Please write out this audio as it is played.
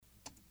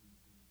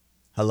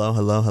Hello,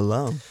 hello,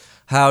 hello.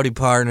 Howdy,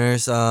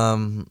 partners.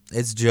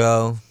 It's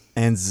Joe.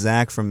 And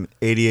Zach from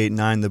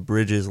 88.9 The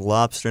Bridges,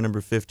 Lobster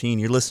number 15.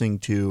 You're listening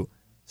to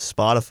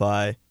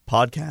Spotify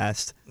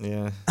podcast.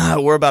 Yeah.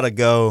 We're about to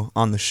go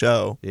on the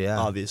show. Yeah.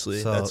 Obviously.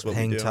 So that's what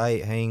we do. hang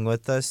tight, hang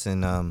with us,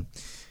 and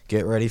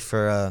get ready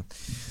for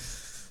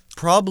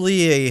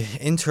probably a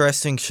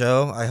interesting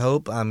show, I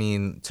hope. I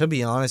mean, to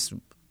be honest,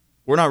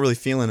 We're not really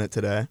feeling it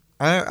today.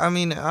 I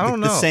mean, I don't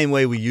know. The same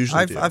way we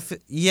usually do.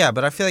 Yeah,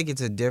 but I feel like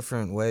it's a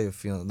different way of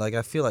feeling. Like,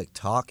 I feel like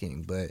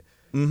talking, but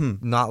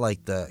not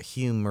like the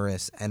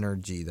humorous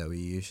energy that we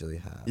usually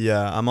have.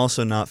 Yeah, I'm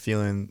also not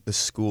feeling the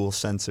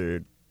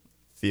school-censored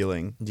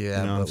feeling. Yeah,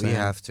 you know but we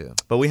have to.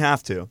 But we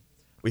have to.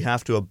 We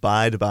have to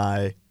abide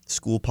by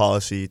school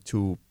policy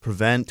to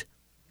prevent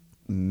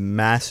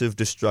massive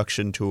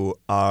destruction to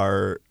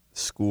our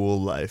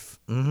school life.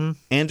 Mm-hmm.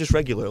 And just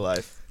regular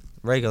life.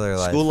 Regular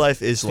life. School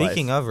life is life.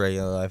 Speaking of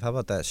regular life, how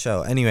about that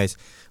show? Anyways,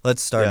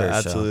 let's start our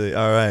absolutely. show.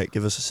 All right,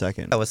 give us a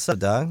second. Yeah, what's up,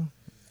 dog?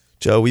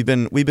 Joe, we've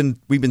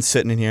been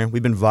sitting in here.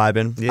 We've been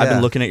vibing. Yeah. I've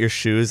been looking at your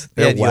shoes.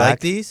 They're Yeah, do you whack. like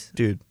these?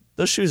 Dude,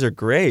 those shoes are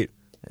great.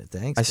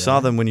 Thanks. I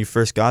saw them when you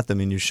first got them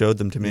and you showed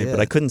them to me, Yeah. but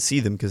I couldn't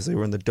see them because they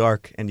were in the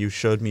dark, and you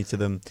showed me to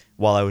them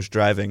while I was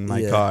driving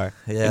my car.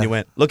 Yeah. And you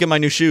went, "Look at my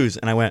new shoes."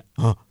 And I went,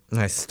 "Oh." And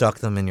I stuck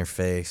them in your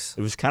face.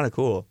 It was kind of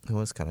cool. It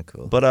was kind of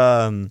cool. But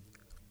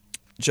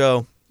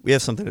Joe, we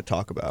have something to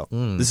talk about.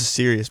 Mm. This is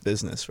serious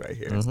business right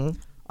here. Mm-hmm.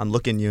 I'm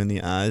looking you in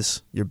the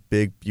eyes, your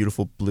big,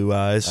 beautiful blue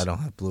eyes. I don't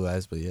have blue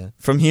eyes, but yeah.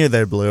 From here,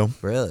 they're blue.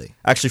 Really?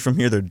 Actually, from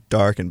here, they're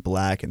dark and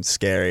black and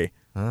scary.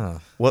 Oh.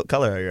 What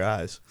color are your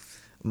eyes?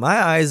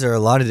 My eyes are a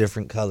lot of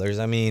different colors.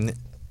 I mean,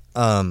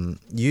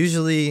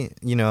 usually,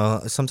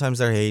 sometimes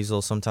they're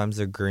hazel, sometimes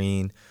they're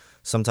green,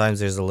 sometimes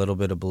there's a little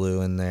bit of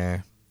blue in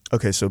there.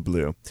 Okay, so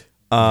blue.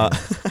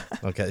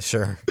 Okay,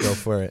 sure. Go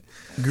for it.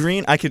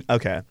 Green,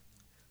 okay.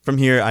 From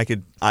here, I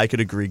could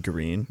agree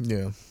green.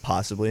 Yeah.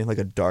 Possibly, like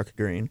a dark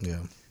green. Yeah.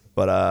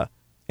 But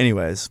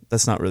anyways,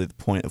 that's not really the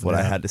point of what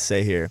I Yeah. had to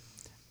say here.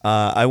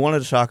 I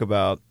wanted to talk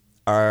about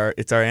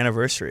it's our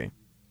anniversary.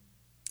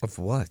 Of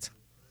what?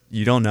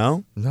 You don't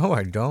know? No,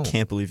 I don't.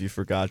 Can't believe you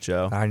forgot,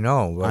 Joe. I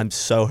know. But I'm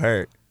so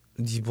hurt.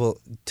 Well,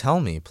 tell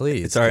me,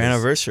 please. It's our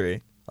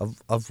anniversary.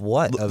 Of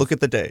what? Look at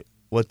the date.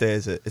 What day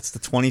is it? It's the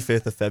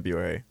 25th of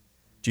February.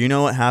 Do you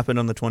know what happened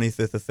on the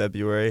 25th of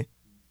February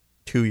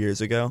 2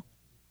 years ago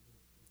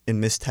in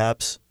Miss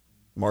Tapp's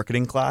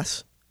marketing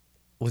class?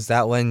 Was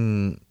that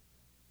when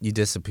you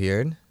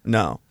disappeared?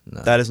 No,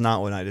 No. that is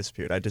not when I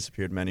disappeared. I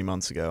disappeared many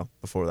months ago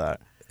before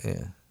that.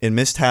 Yeah. In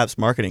Miss Tapp's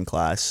marketing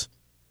class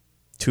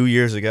 2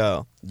 years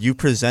ago, you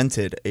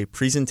presented a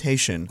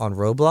presentation On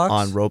Roblox?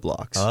 on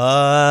Roblox.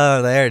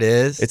 Oh, there it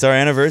is. It's our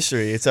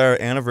anniversary. It's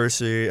our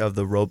anniversary of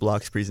the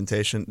Roblox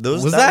presentation.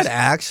 Was that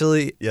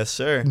actually? Yes,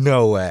 sir.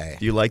 No way.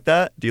 Do you like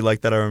that? Do you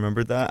like that I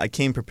remembered that? I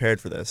came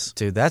prepared for this.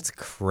 Dude, that's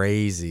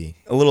crazy.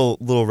 A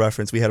little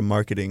reference. We had a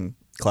marketing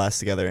class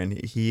together,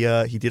 and he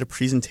did a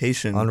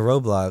presentation On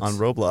Roblox. on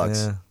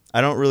Roblox. Yeah. I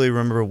don't really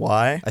remember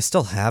why. I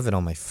still have it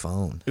on my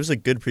phone. It was a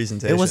good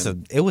presentation.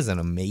 It was an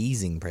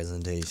amazing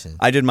presentation.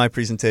 I did my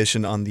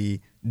presentation on the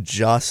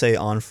Jose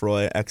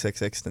Onfroy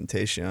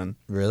XXXTentacion.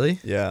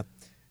 Really? Yeah.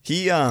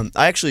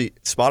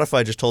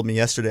 Spotify just told me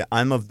yesterday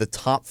I'm of the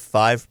top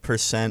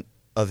 5%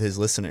 of his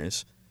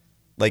listeners.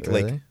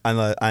 Really?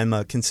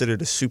 I'm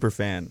considered a super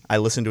fan. I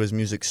listen to his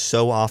music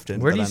so often.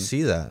 Where do you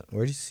see that?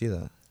 Where do you see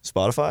that?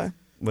 Spotify?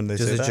 When they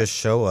Does say it that? just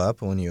show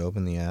up when you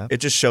open the app? It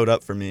just showed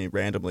up for me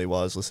randomly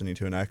while I was listening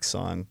to an X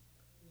song.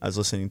 I was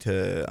listening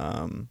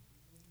to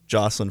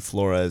Jocelyn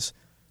Flores.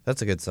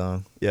 That's a good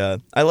song. Yeah,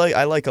 I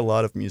like a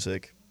lot of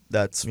music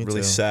that's Me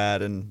really too.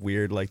 sad and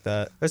weird like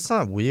that. It's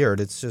not weird.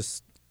 It's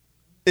just...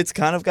 It's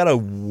kind of got a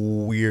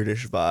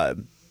weirdish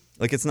vibe.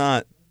 Like it's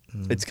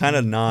kind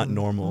of not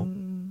normal.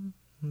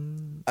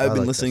 I've been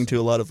like listening that to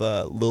a lot of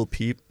Lil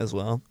Peep as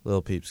well.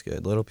 Lil Peep's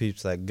good. Lil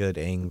Peep's that good,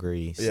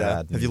 angry, sad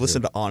Have you music.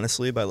 listened to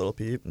Honestly by Lil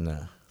Peep?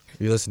 No.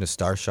 You listen to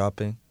Star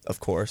Shopping? Of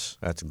course.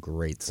 That's a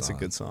great song. It's a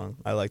good song.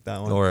 I like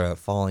that one. Or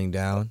Falling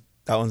Down.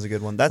 That one's a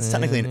good one. That's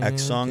technically an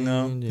X song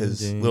though,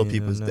 because Lil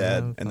Peep was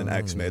dead, and then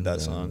X made that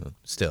song.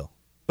 Still.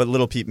 But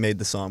Lil Peep made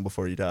the song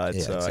before he died,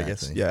 Yeah, so I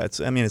guess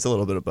exactly. it's a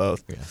little bit of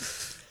both. Yeah.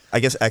 I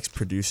guess X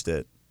produced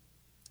it,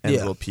 and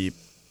Yeah. Lil Peep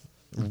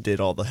did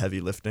all the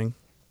heavy lifting.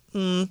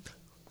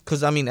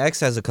 Because,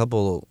 X has a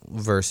couple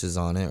verses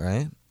on it,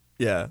 right?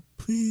 Yeah.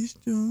 Please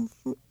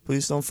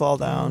don't fall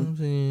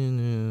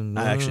down.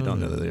 I actually don't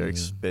know the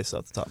lyrics based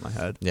off the top of my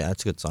head. Yeah,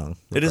 it's a good song.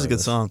 It is a good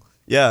regardless. song.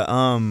 Yeah.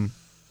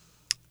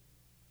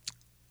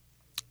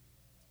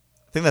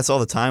 I think that's all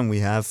the time we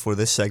have for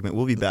this segment.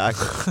 We'll be back.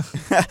 Sorry,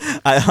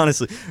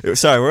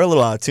 we're a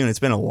little out of tune. It's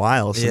been a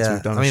while since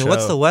we've done a show.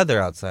 What's the weather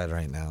outside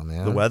right now,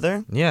 man? The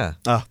weather? Yeah.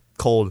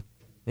 Cold.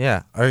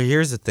 Yeah. Or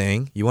here's the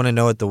thing. You want to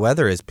know what the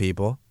weather is,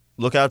 people?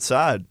 Look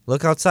outside.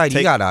 Look outside.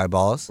 You got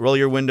eyeballs. Roll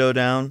your window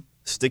down.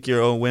 Stick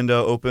your own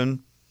window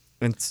open.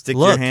 And stick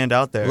your hand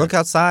out there. Look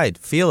outside.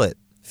 Feel it.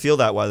 Feel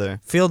that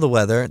weather. Feel the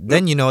weather.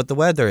 Then you know what the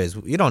weather is.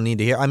 You don't need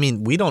to hear. I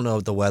mean, we don't know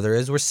what the weather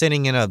is. We're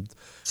sitting in a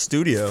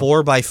Studio.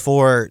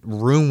 4x4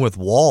 room with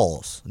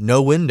walls,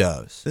 no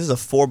windows. This is a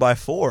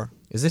 4x4.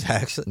 Is it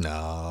actually?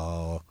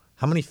 No.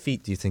 How many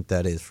feet do you think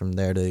that is from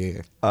there to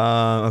here?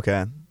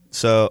 Okay.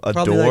 So a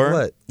Probably door. like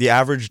what? The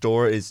average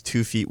door is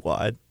 2 feet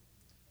wide.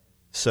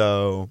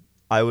 So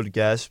I would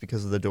guess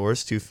because of the door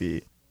is 2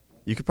 feet,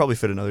 you could probably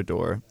fit another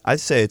door. I'd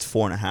say it's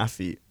 4.5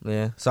 feet.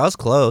 Yeah. So I was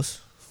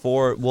close.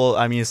 Well,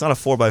 I mean, it's not a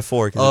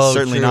 4x4 because Oh, it's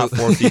certainly true. not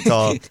 4 feet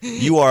tall.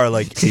 You are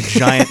like a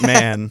giant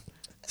man.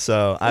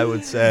 So I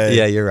would say,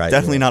 Yeah, you're right.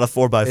 definitely not a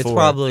 4x4. It's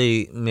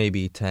probably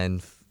maybe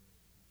 10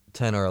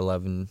 or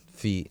 11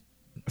 feet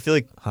I feel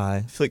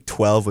high.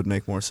 12 would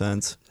make more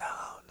sense. No way.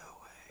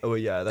 Oh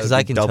yeah, that Because would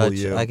I be can double touch.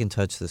 you. I can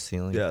touch the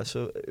ceiling. Yeah,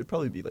 so it'd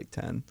probably be like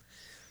 10.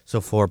 So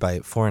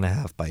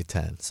 4.5 by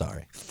 10.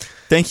 Sorry.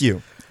 Thank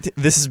you.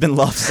 This has been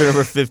Lobster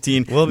number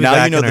 15. We'll be now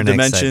back you know in the our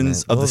next dimensions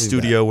segment. of We'll the be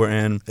studio we're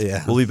in.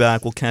 Yeah. We'll be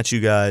back. We'll catch you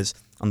guys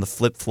on the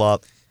flip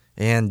flop.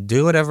 And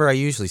do whatever I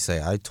usually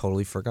say. I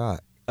totally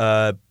forgot.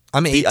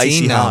 I'm Be icy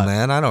 18 now, hot.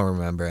 man. I don't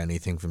remember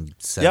anything from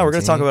 17. Yeah, we're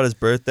gonna talk about his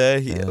birthday.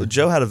 Yeah.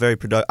 Joe had a very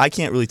productive. I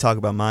can't really talk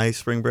about my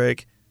spring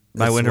break,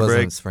 my This winter wasn't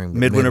break, spring-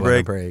 midwinter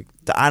break. break.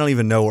 I don't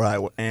even know where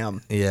I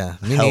am. Yeah,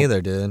 me Help.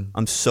 neither, dude.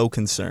 I'm so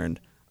concerned.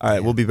 All right,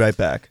 Yeah. we'll be right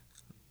back.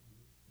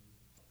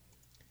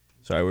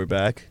 Sorry, we're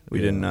back. We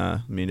Yeah.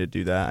 didn't mean to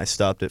do that. I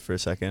stopped it for a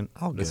second.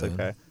 All It's good.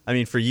 okay. I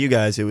mean, for you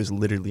guys, it was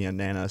literally a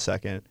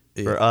nanosecond.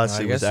 For Yeah, us,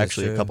 I it guess was that's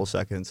actually a true. couple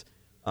seconds.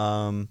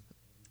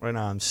 Right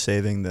now, I'm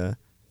saving the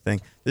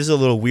thing. This is a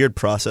little weird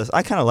process.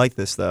 I kind of like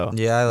this, though.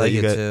 Yeah, I that like you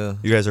it guys, too.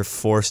 You guys are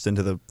forced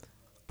into the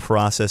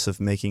process of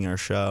making our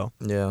show.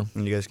 Yeah.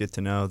 And you guys get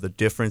to know the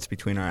difference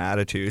between our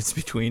attitudes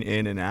between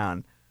in and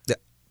out.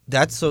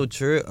 That's so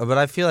true. But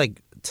I feel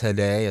like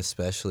today,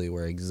 especially,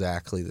 we're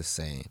exactly the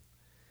same.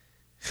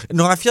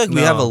 No, I feel like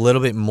we have a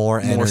little bit more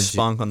energy. More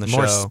spunk on the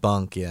More show.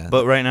 spunk, yeah.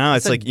 But right now,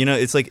 That's it's like,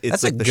 it's like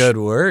That's like a the good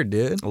word,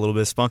 dude. a little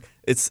bit of spunk.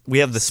 We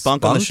have the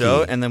spunk on the show,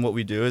 Spunky. and then what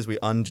we do is we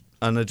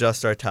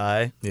unadjust our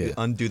tie. We Yeah.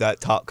 undo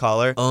that top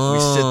collar. We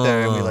sit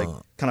there and we like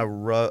Oh. kind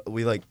of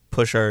we like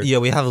push our Yeah,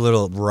 we have a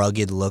little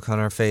rugged look on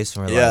our face,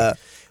 and we're Yeah. like,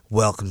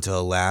 "Welcome to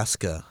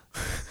Alaska.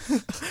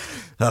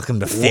 Welcome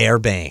to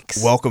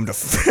Fairbanks. Welcome to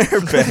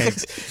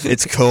Fairbanks.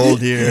 It's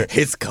cold here.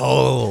 It's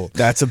cold.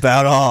 That's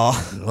about all.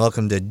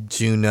 Welcome to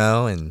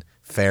Juneau and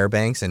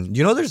Fairbanks, and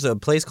there's a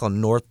place called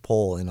North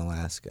Pole in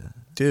Alaska.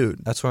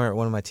 Dude, That's where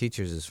one of my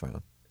teachers is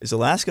from. is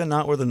Alaska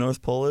not where the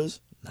North Pole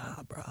is?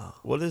 Nah, bro.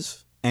 What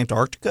is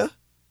Antarctica?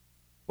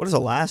 What is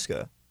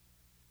Alaska?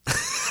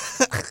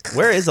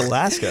 Where is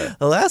Alaska?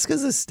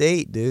 Alaska's a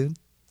state, dude,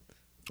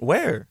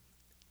 Where?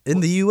 in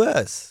the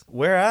U.S.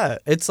 Where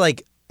at? It's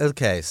like,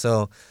 okay,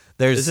 so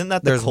there's Isn't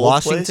that the there's cold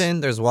Washington,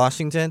 place? there's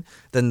Washington,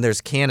 then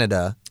there's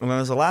Canada, And then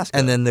there's Alaska.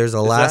 and then there's Is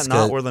Alaska. that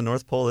not where the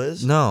North Pole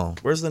is? No,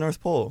 Where's the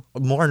North Pole?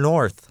 more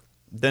north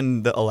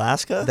Then the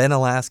Alaska? than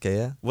Alaska,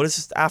 yeah. What is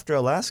this after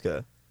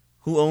Alaska?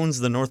 Who owns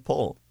the North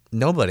Pole?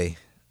 Nobody.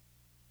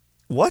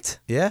 What?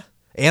 Yeah.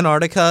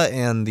 Antarctica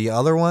and the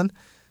other one.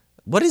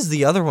 What is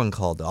the other one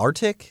called? The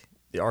Arctic?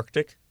 The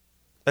Arctic?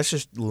 That's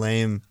just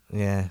lame.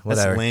 Yeah, That's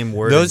whatever. lame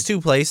wording. Those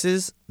two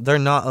places, they're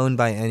not owned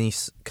by any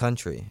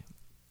country.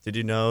 Did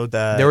you know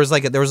that There was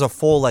a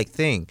full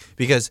thing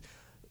because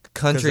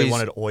countries they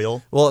wanted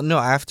oil? Well, no,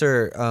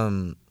 after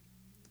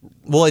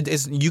well,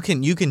 it's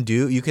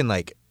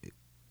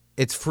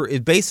it's free.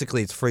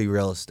 Basically it's free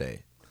real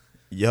estate.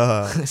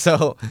 Yeah.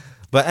 So,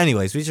 but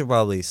anyways, we should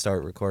probably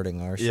start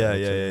recording our show. Yeah, too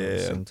yeah, at yeah, the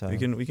yeah. same time.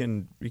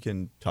 We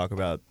can talk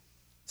about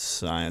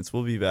science.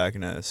 We'll be back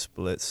in a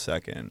split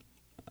second.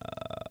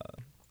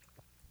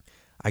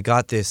 I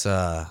got this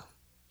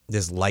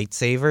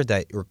lightsaber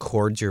that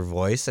records your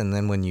voice, and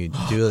then when you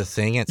do the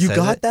thing, it You says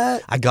got it.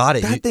 that? I got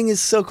it. That thing is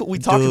so cool. We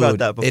talked about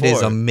that before. It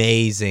is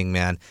amazing,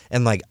 man.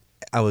 And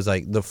I was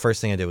like, the first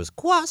thing I did was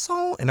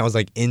croissant, and I was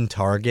like in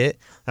Target,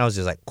 and I was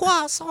just like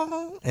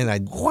croissant,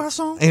 and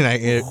Croissant.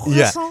 yeah,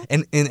 Croissant.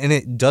 and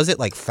it does it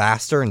like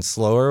faster and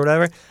slower or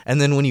whatever. And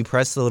then when you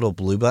press the little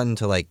blue button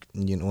to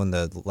when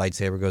the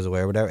lightsaber goes away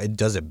or whatever, it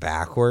does it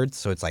backwards,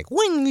 so it's like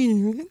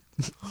wing.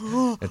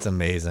 It's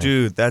amazing,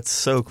 Dude, that's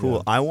so cool.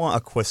 Yeah. I want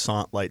a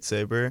croissant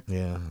lightsaber.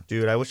 Yeah.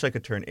 Dude, I wish I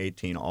could turn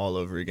 18 all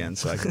over again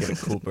so I could get a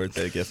cool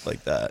birthday gift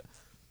like that.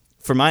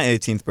 For my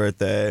 18th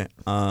birthday,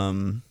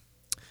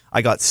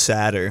 I got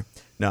sadder.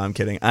 No, I'm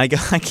kidding. I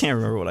can't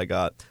remember what I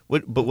got.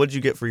 But what did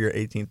you get for your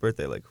 18th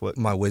birthday? Like what?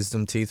 My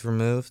wisdom teeth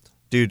removed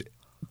Dude,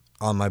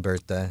 on my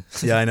birthday.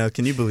 yeah, I know.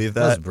 Can you believe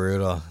That was that?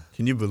 brutal.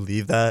 Can you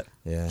believe that?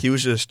 Yeah. He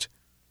was just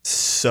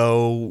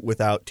so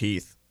without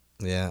teeth.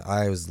 Yeah,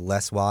 I was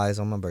less wise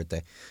on my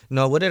birthday.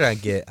 No, what did I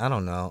get? I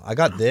don't know. I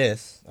got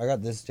this. I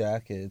got this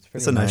jacket. It's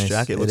pretty It's a nice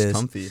jacket. It looks is.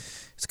 comfy.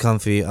 It's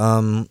comfy. I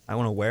want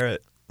to wear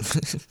it.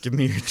 Give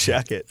me your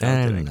jacket. No, I'm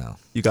I don't kidding. know.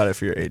 You got it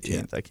for your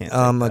 18th. I can't.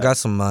 I got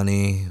some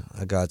money.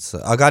 I got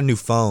a new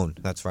phone.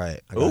 That's right.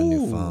 I got a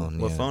new phone.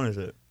 What yeah. phone is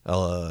it?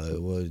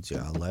 What was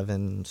it,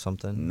 11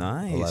 something?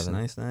 Nice, 11.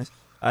 nice.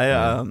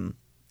 Yeah.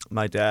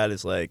 My dad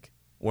is like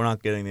we're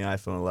not getting the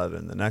iPhone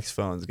 11. The next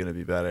phone's gonna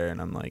be better,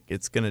 and I'm like,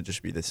 it's gonna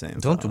just be the same.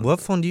 Phone. What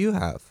phone do you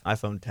have?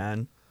 iPhone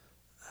 10.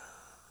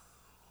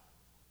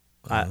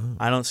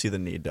 I don't see the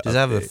need to. Does it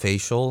have a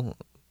facial?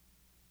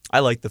 I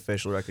like the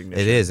facial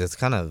recognition. It is.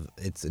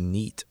 It's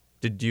neat.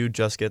 Did you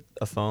just get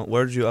a phone?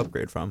 Where did you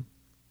upgrade from?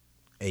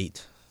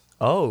 8.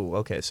 Oh,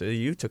 okay. So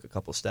you took a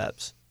couple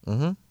steps.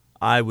 Mm-hmm.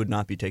 I would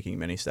not be taking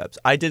many steps.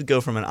 I did go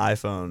from an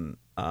iPhone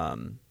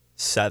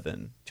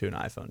 7 to an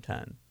iPhone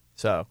 10.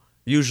 So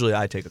usually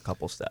I take a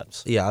couple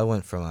steps. Yeah, I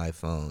went from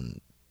iPhone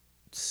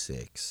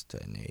 6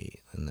 to an 8,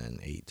 and then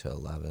 8 to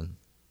 11.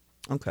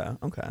 Okay.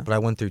 But I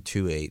went through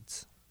 2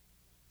 8s.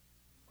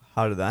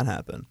 How did that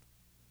happen?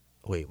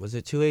 Wait, was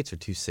it 2 8s or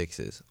 2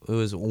 6s? It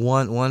was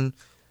one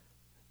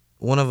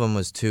of them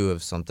was 2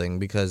 of something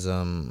because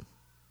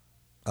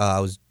I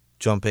was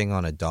jumping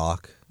on a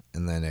dock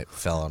and then it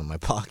fell out of my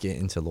pocket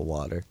into the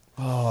water.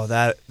 Oh,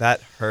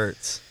 that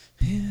hurts.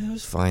 Yeah, it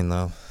was fine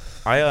though.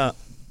 I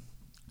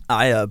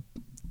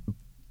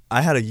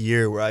had a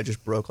year where I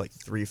just broke like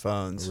 3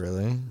 phones.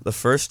 Really? The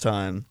first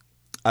time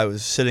I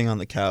was sitting on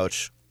the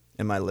couch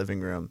in my living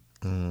room,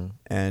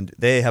 and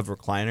they have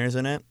recliners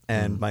in it,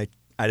 and I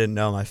didn't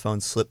know my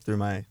phone slipped through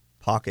my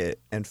pocket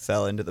and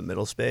fell into the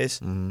middle space,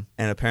 and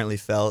apparently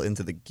fell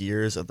into the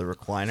gears of the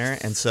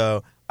recliner. And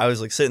so I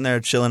was like sitting there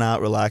chilling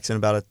out, relaxing,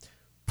 about to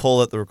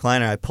pull at the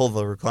recliner. I pull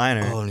the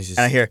recliner, and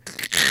I hear,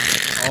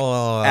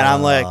 and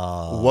I'm like,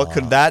 what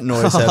could that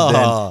noise have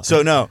been?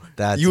 So no,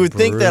 That's you would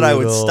think that I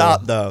would brutal.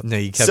 stop though. No,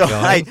 you kept so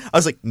going? I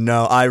was like,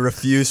 no, I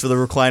refuse for the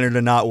recliner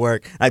to not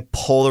work. I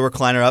pull the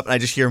recliner up and I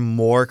just hear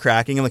more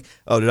cracking. I'm like,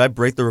 oh, did I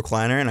break the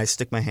recliner? And I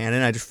stick my hand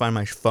in, I just find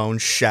my phone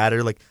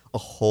shattered, like a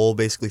hole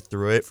basically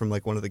through it from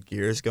like one of the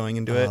gears going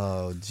into it.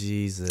 Oh,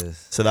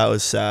 Jesus. So that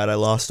was sad. I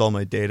lost all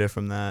my data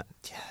from that.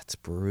 Yeah, it's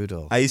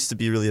brutal. I used to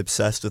be really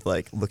obsessed with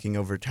like looking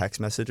over text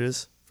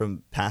messages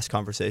from past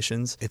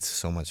conversations. It's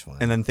so much fun.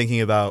 And then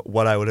thinking about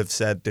what I would have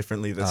said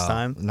differently this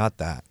time. Not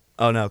that.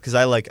 Oh no, because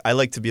I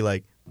like to be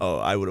like, oh,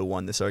 I would have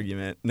won this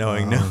argument,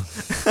 knowing no,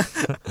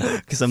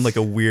 because I'm like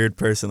a weird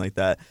person like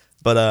that.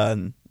 But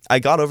I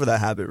got over that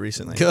habit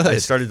recently. Good. I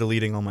started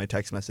deleting all my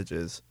text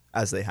messages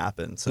as they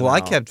happened. So well, now,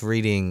 I kept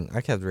reading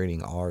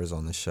ours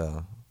on the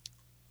show.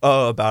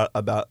 Oh, about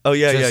oh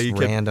yeah, Just you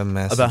kept random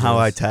messages about how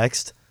I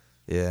text.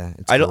 Yeah,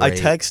 it's I great.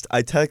 text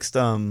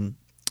You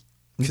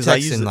because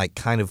text in like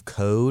kind of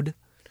code,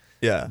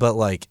 yeah, but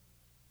like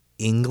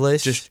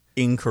English, just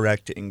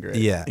incorrect English.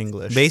 yeah,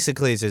 English.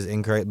 Basically, it's just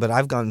incorrect. But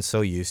I've gotten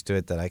so used to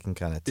it that I can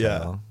kind of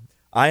tell.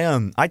 I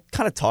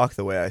kind of talk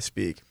the way I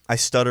speak. I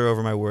stutter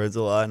over my words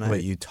a lot, and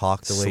Wait, you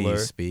talk the way you slur.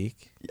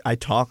 speak? I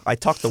talk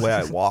the way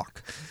I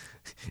walk.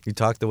 You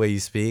talk the way you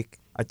speak?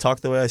 I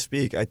talk the way I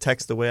speak. I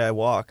text the way I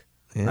walk.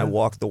 Yeah. And I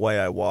walk the way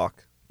I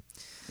walk.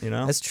 You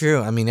know? That's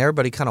true. I mean,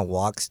 everybody kind of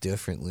walks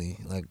differently.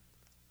 Like,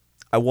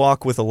 I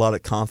walk with a lot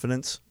of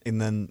confidence,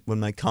 and then when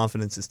my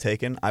confidence is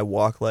taken, I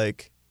walk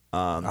like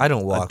I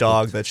don't walk a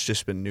dog that's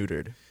just been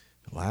neutered.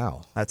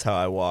 wow, That's how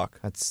I walk.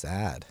 that's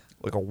sad.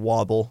 Like a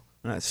wobble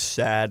and a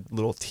sad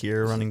little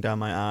tear running down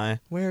my eye.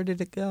 Where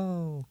did it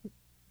go?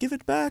 Give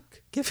it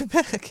back. Give it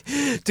back.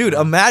 Dude,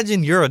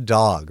 imagine you're a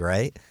dog,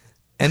 right?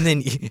 And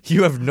then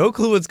you have no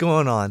clue what's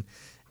going on,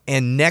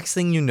 and next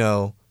thing you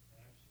know,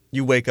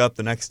 You wake up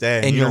the next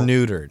day and you're don't-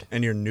 neutered.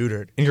 And you're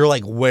neutered. And you're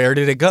like, where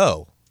did it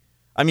go?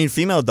 I mean,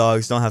 female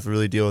dogs don't have to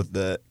really deal with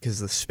because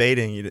the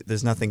spading,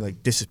 there's nothing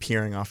like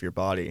disappearing off your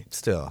body.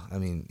 Still, I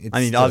mean, it's I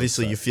mean, still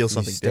obviously you sucks. feel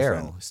something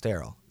different.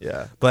 Sterile.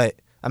 Yeah. But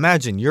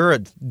imagine you're a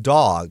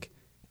dog,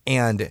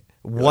 and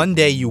one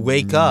day you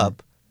wake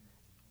up,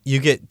 you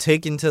get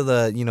taken to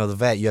the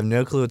vet. You have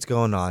no clue what's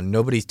going on.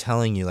 Nobody's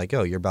telling you like,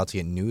 oh, you're about to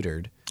get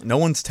neutered. No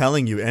one's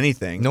telling you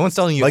anything. No one's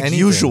telling you like anything.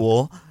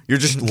 usual. You're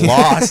just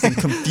lost and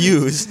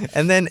confused.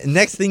 And then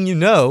next thing you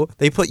know,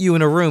 they put you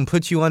in a room,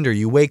 put you under.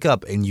 You wake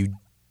up and you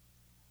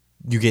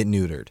get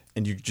neutered.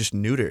 And you're just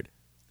neutered.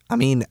 I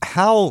mean,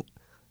 how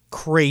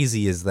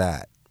crazy is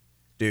that?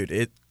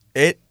 Dude,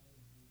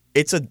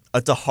 it's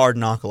a hard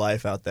knock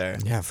life out there.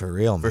 Yeah, for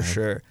real, man. For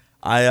sure.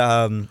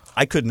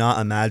 I could not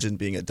imagine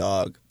being a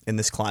dog in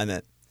this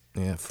climate.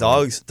 Yeah, for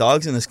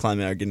Dogs in this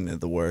climate are getting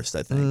the worst,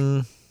 I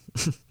think.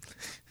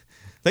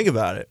 Think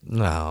about it.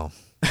 No.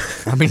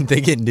 I mean,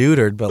 they get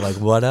neutered, but like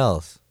what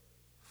else?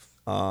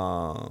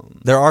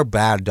 There are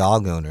bad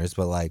dog owners,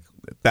 but like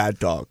Bad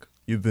dog.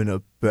 You've been a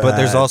bad but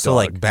there's also dog.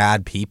 like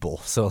bad people.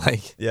 So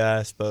like Yeah,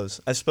 I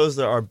suppose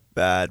there are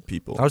bad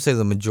people. I would say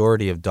the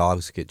majority of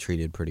dogs get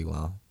treated pretty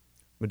well.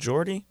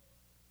 Majority?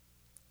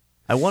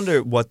 I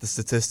wonder what the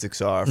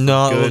statistics are for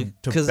No,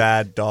 good to 'cause-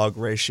 bad dog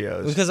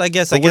ratios. Because I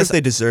guess But what if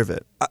they deserve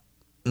it?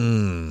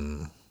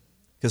 mm,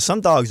 Because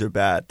some dogs are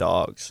bad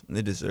dogs, and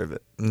they deserve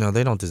it. no,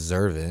 they don't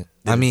deserve it.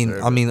 They I mean,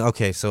 deserve it.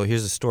 okay, so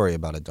here's a story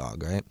about a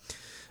dog, right?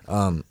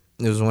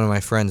 It was one of my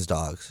friend's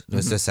dogs.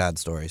 It's a sad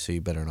story, so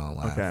you better not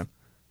laugh. Okay.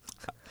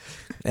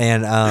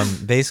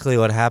 And basically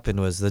what happened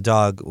was the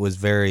dog was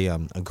very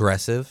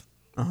aggressive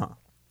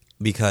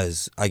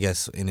because I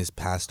guess in his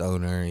past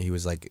owner, he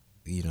was like,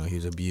 he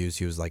was abused.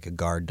 He was like a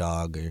guard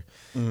dog.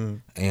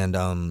 And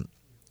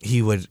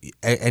he would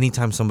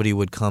anytime somebody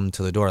would come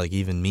to the door, like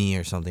even me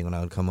or something, when I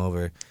would come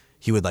over,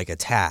 he would like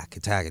attack.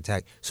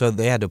 So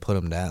they had to put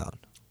him down.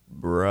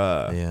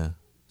 Bruh. Yeah.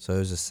 So it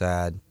was just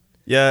sad.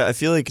 Yeah, I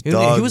feel like He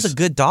was a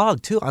good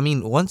dog too. I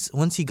mean,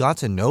 once he got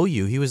to know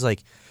you, he was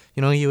like,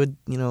 he would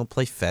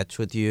play fetch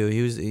with you.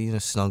 He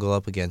was snuggle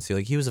up against you.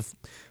 Like he was a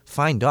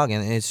fine dog,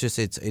 and it's just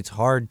it's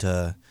hard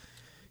to.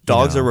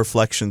 Dogs are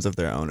reflections of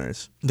their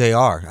owners. They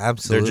are,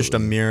 absolutely. They're just a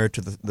mirror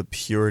to the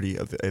purity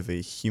of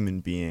a human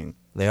being.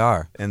 They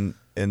are, and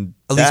at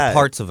least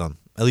parts of them.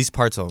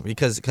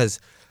 Because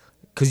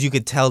you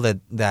could tell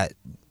that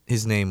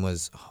his name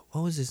was,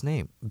 what was his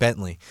name?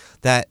 Bentley.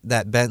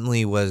 That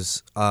Bentley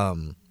was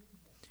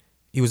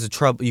he was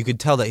you could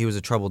tell that he was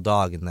a troubled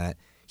dog, and that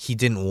he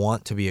didn't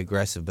want to be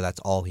aggressive, but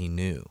that's all he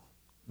knew.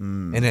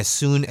 And as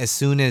soon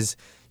as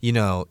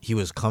he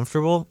was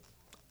comfortable,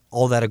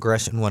 all that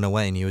aggression went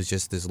away, and he was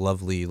just this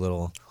lovely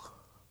little,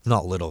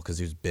 not little because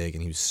he was big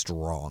and he was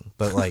strong,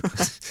 but like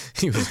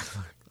he was.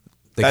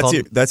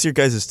 That's your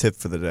guys' tip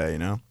for the day,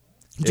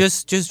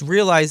 Just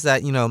realize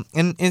that,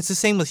 and it's the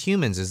same with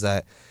humans, is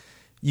that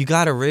you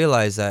got to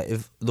realize that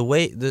if the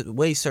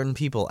way certain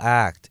people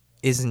act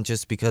isn't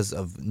just because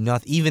of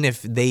nothing, even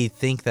if they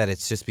think that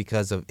it's just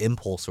because of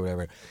impulse or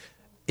whatever.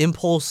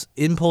 Impulse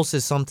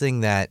is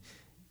something that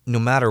no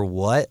matter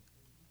what,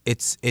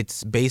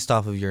 it's based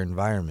off of your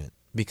environment.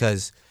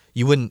 Because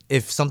you wouldn't,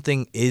 if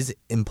something is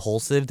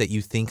impulsive that you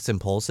think's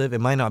impulsive,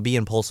 it might not be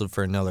impulsive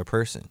for another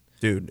person.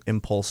 Dude,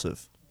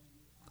 impulsive.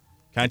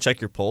 Can I check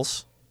your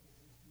pulse?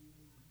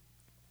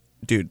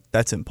 Dude,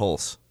 that's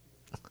impulse.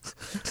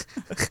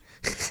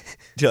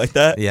 Do you like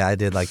that? Yeah, I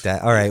did like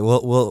that. All right,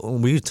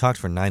 we talked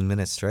for 9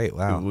 minutes straight.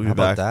 Wow, We'll how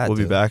about that? We'll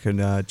be back in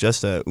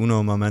just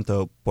uno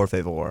momento, por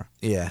favor.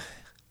 Yeah,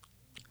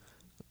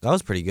 that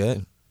was pretty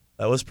good.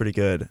 That was pretty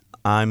good.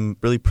 I'm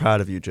really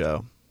proud of you,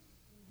 Joe.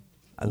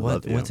 I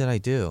love you. What did I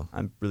do?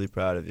 I'm really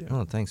proud of you.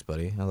 Oh, thanks,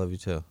 buddy. I love you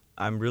too.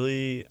 I'm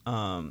really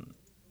I'm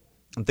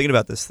thinking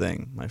about this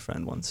thing my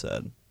friend once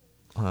said.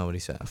 Oh, what did he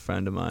say? A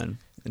friend of mine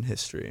in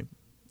history.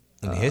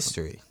 In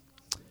history?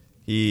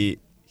 Wait,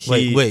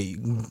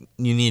 you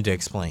need to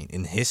explain.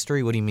 In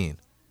history? What do you mean?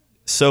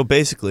 So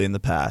basically in the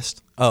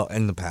past. Oh,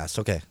 in the past.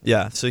 Okay.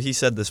 Yeah, so he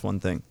said this one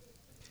thing.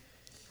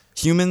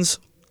 Humans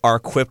are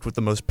equipped with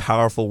the most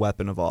powerful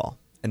weapon of all,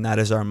 and that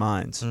is our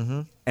minds.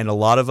 Mm-hmm. And a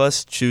lot of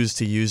us choose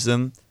to use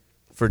them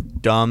for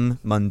dumb,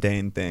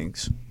 mundane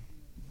things. And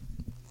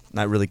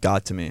that really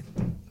got to me.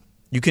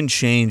 You can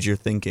change your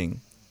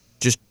thinking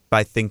just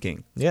by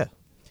thinking. Yeah.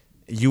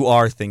 You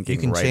are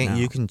thinking now.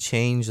 You can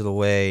change the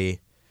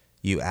way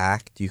you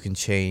act. You can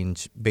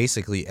change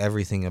basically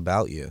everything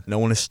about you. No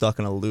one is stuck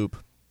in a loop.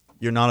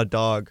 You're not a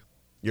dog.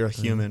 You're a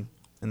human.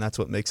 And that's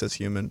what makes us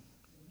human.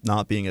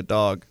 Not being a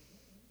dog.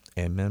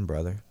 Amen,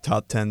 brother.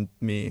 Top 10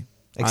 me.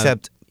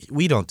 Except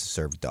we don't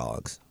deserve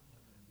dogs.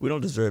 We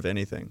don't deserve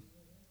anything.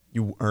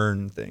 You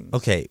earn things.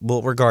 Okay,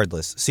 well,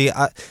 regardless. See,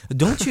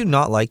 don't you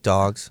not like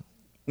dogs?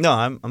 No,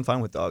 I'm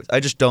fine with dogs. I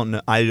just don't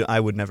know. I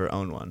would never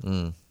own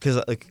one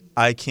because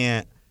I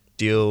can't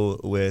deal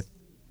with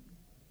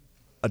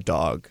a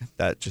dog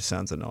that just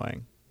sounds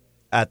annoying.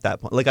 At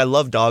that point, I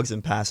love dogs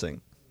in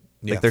passing.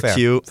 Yeah, they're fair,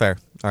 cute. Fair.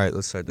 All right,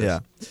 let's start this. Yeah,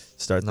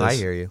 start this. I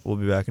hear you. We'll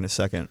be back in a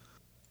second.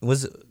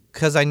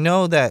 Because I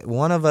know that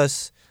one of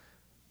us.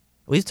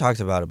 We've talked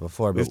about it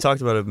before. But we've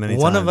talked about it many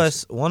times.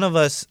 One of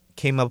us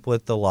came up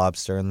with the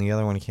lobster, and the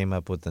other one came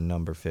up with the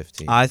number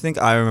 15. I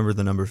think I remember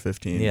the number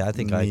 15. Yeah, I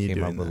think I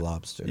came up with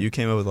lobster. You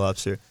came up with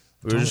lobster.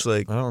 We were just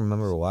like... I don't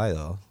remember why,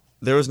 though.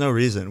 There was no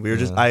reason. We were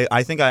just...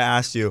 I think I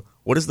asked you,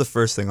 what is the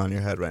first thing on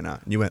your head right now?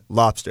 And you went,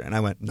 lobster. And I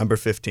went, number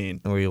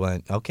 15. And we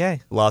went,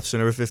 okay. Lobster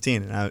number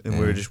 15. And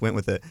we just went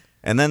with it.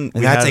 And then...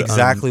 And that's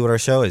exactly what our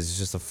show is. It's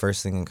just the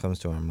first thing that comes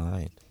to our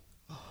mind.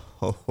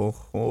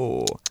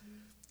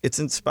 It's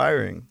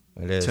inspiring.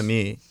 It is. To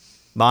me.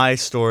 My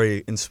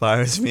story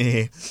inspires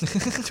me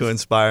to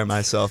inspire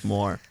myself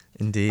more.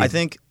 Indeed. I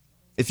think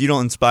if you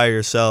don't inspire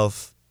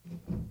yourself,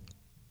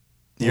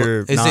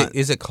 you're not...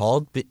 Is it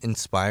called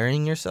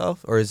inspiring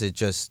yourself, or is it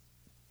just...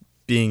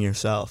 being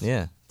yourself?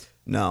 Yeah.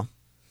 No.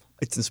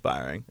 It's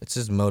inspiring. It's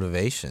just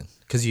motivation.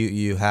 Because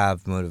you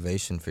have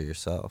motivation for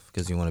yourself,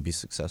 because you want to be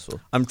successful.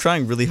 I'm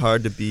trying really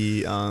hard to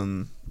be...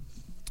 the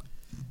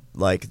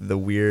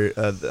weird...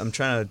 I'm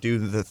trying to do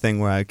the thing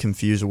where I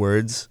confuse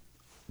words,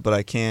 but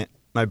I can't.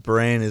 My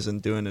brain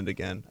isn't doing it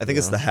again. I think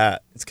it's the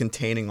hat. It's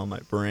containing all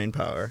my brain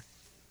power.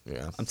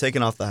 Yeah. I'm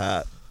taking off the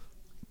hat.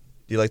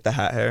 Do you like the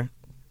hat hair?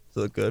 Does it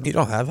look good? You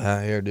don't have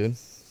hat hair, dude.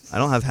 I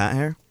don't have hat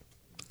hair?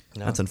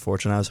 No. That's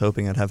unfortunate. I was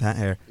hoping I'd have hat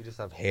hair. You just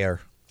have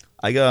hair.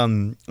 I got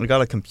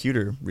a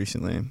computer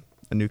recently.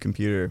 A new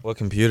computer. What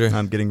computer?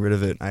 I'm getting rid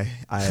of it. I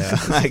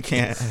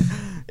can't.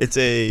 It's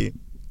a...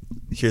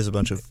 Here's a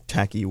bunch of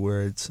tacky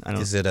words.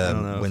 Is it I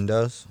don't know.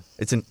 Windows?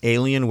 It's an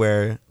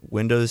Alienware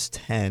Windows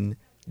 10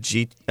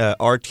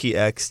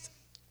 RTX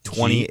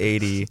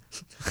 2080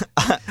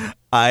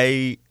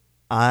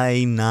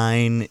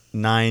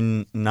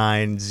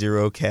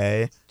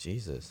 i9-990K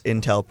Jesus.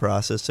 Intel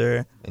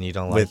processor. And you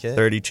don't like with it?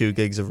 32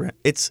 gigs of RAM.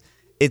 It's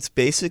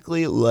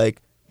basically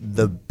like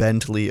the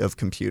Bentley of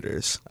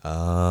computers.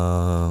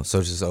 Oh, so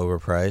it's just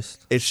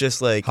overpriced? It's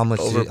just like How much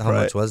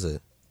was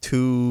it?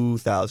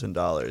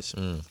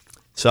 $2,000.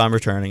 So I'm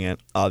returning it,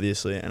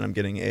 obviously, and I'm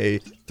getting a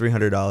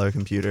 $300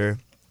 computer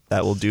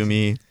that will do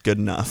me good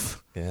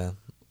enough. Yeah.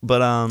 But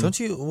Don't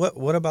you?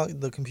 What about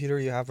the computer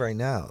you have right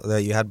now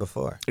that you had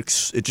before? it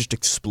just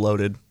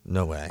exploded.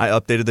 No way. I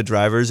updated the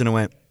drivers and it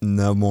went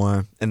no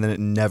more, and then it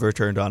never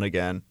turned on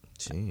again.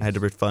 Jeez. I had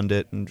to refund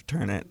it and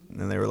return it,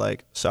 and they were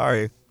like,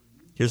 "Sorry,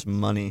 here's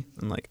money."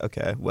 I'm like,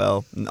 "Okay,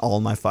 well, all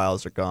my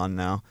files are gone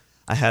now."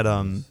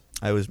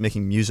 I was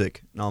making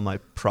music, and all my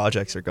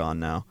projects are gone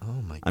now.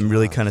 Oh my god. I'm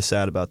really kind of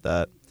sad about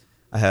that.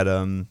 I had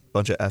a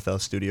bunch of FL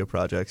Studio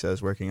projects I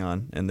was working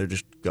on, and they're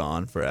just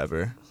gone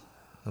forever.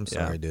 I'm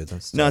sorry, dude.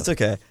 That's No, tough. it's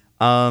okay.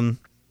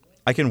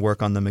 I can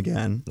work on them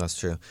again. That's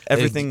true.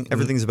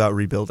 Everything's about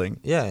rebuilding.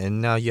 Yeah,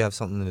 and now you have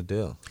something to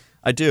do.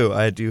 I do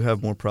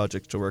have more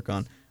projects to work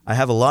on. I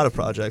have a lot of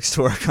projects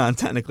to work on.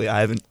 Technically,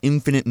 I have an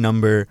infinite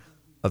number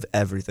of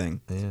everything.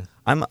 Yeah.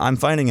 I'm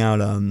finding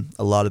out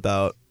a lot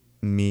about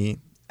me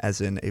as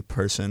in a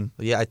person,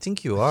 Yeah, I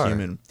think you are.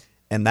 human,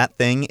 and that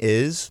thing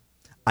is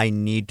I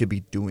need to be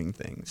doing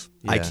things.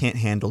 I Yeah. can't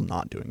handle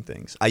not doing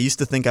things. I used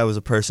to think I was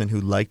a person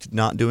who liked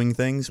not doing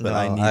things, but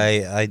I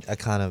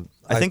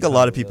think a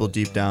lot of people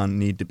deep down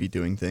need to be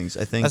doing things.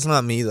 I think That's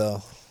not me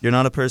though. you're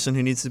not a person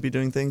who needs to be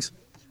doing things.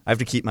 I have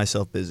to keep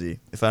myself busy.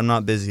 If I'm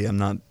not busy, I'm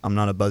not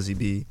a buzzy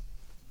bee.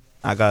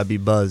 I gotta be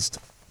buzzed.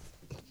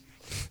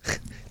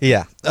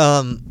 Yeah.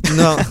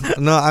 No.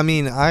 I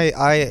mean,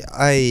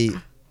 I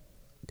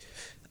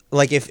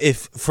like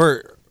if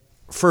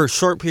for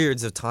short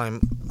periods of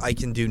time I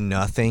can do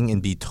nothing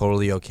and be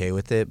totally okay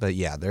with it. But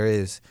yeah,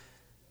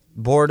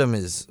 boredom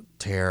is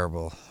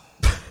terrible.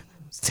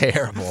 It's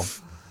terrible.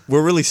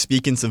 We're really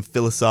speaking some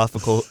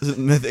philosophical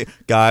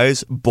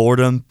guys.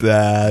 Boredom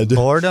bad.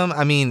 Boredom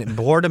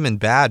and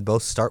bad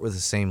both start with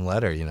the same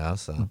letter,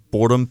 so.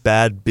 Boredom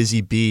bad,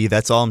 busy bee.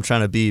 That's all I'm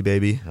trying to be,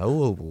 baby.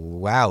 Oh,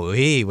 wow.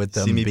 With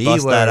the See me B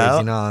bust words, that out?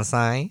 you know what I'm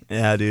saying?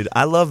 Yeah, dude.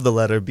 I love the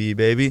letter B,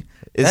 baby.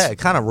 Yeah, it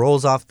kind of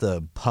rolls off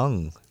the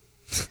pung.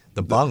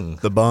 The bung.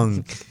 The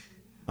bung.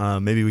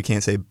 Maybe we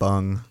can't say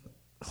bung.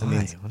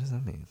 Why? What does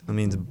that mean? It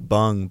means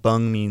bung.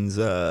 Bung means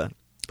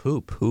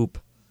Poop.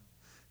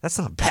 That's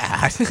not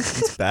bad.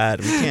 it's bad.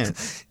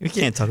 We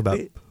can't talk about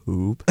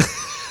poop.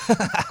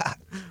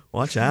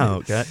 Watch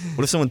out, okay?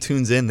 What if someone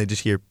tunes in, they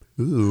just hear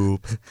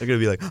poop? They're gonna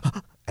be like,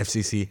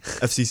 FCC.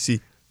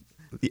 FCC.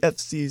 The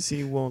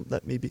FCC won't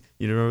let me be.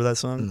 You remember that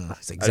song? No,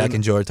 it's like Zach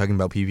and Joy talking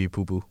about pee pee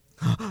poo poo.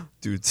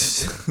 Dude,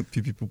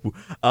 pee pee poo poo.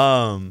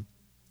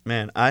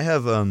 Man, I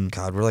have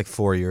God, we're like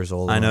 4 years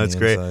old. I know, on it's the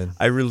great.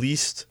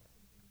 inside.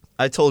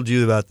 I told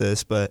you about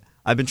this, but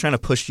I've been trying to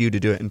push you to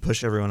do it and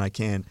push everyone I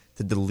can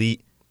to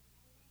delete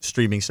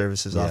streaming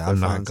services off Yeah, their I'm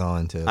not phones.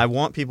 going to. I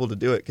want people to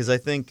do it because I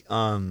think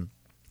I've been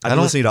don't-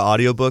 listening to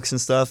audiobooks and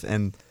stuff,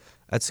 and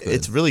That's good.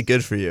 it's really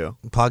good for you.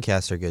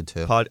 Podcasts are good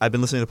too. I've been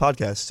listening to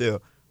podcasts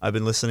too. I've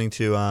been listening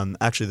to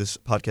actually this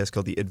podcast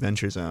called The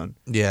Adventure Zone.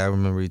 Yeah, I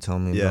remember you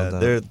telling me Yeah, about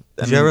that.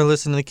 I Did you ever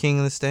listen to The King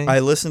of the Sting? I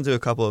listened to a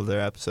couple of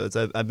their episodes.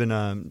 I've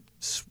been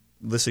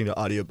listening to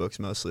audiobooks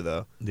mostly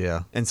though,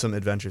 Yeah. and some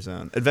Adventure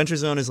Zone. Adventure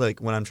Zone is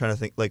like when I'm trying to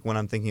think, like when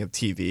I'm thinking of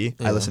TV,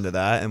 I Yeah. listen to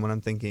that, and when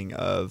I'm thinking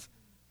of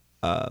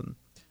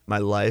my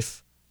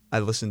life, I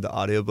listen to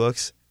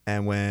audiobooks.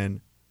 And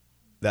when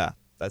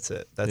that's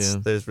it. Yeah.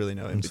 There's really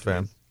no in That's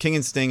between. fair. King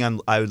and Sting,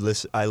 I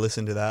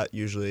listen to that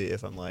usually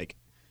if I'm like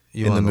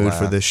You in the wanna mood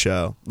for laugh. this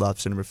show,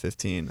 Lobster number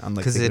 15. I'm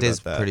like Because thinking it about is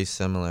that. pretty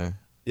similar.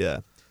 Yeah,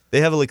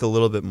 they have like a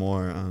little bit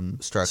more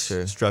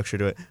Structure. structure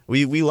to it.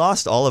 We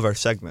lost all of our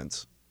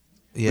segments.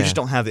 Yeah. We just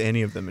don't have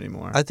any of them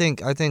anymore. I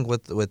think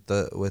with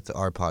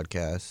our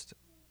podcast,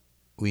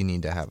 we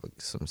need to have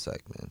some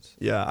segments.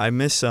 Yeah, I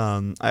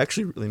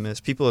actually really miss.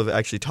 People have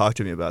actually talked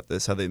to me about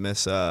this. How they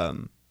miss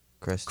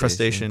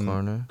Crustacean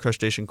Corner.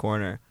 Crustacean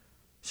Corner.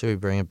 Should we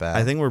bring it back?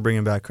 I think we're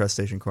bringing back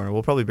Crustacean Corner.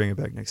 We'll probably bring it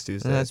back next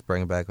Tuesday. Let's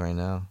bring it back right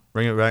now.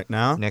 Bring it back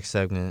now. Next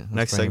segment. Let's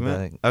Next bring it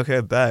segment. back.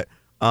 Okay, bet.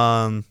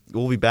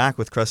 We'll be back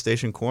with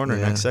Crustacean Corner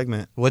Yeah. next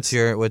segment. What's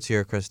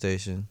your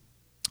crustacean?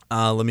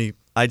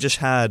 I just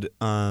had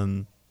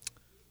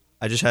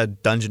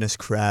Dungeness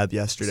crab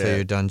yesterday. So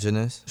you're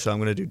Dungeness? So I'm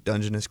gonna do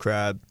Dungeness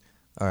crab.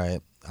 All right.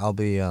 I'll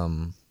be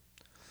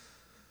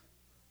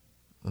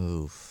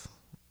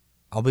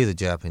I'll be the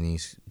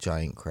Japanese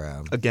giant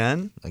crab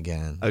Again.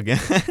 again.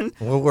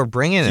 Well, We're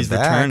bringing He's it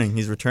back. returning.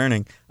 He's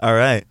returning. All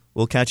right.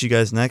 We'll catch you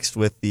guys next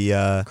with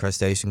the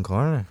Crustacean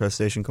Corner.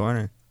 Crustacean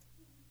Corner.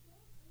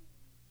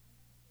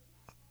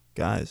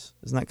 Guys,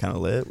 isn't that kind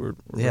of lit? We're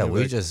Yeah,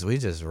 really we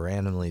just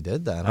randomly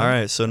did that. All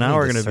right, so We now need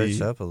we're to gonna be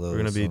search up a little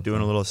doing something.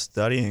 a little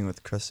studying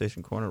with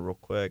Crustacean Corner real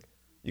quick.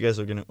 You guys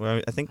are gonna.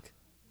 Well, I think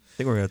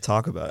we're gonna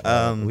talk about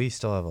it. We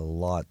still have a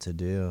lot to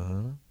do,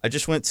 huh? I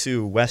just went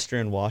to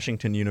Western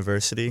Washington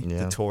University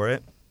Yeah. to tour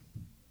it,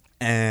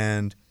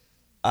 and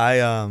I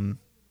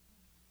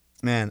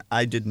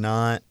I did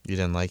not You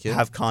didn't like it?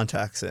 have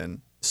contacts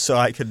in, so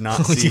I could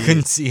not see You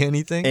couldn't see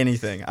anything?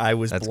 anything. I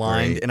was That's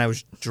blind, great. and I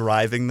was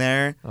driving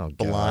there Oh, God,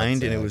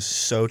 blind, and it Zach. was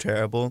so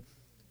terrible.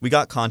 we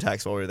got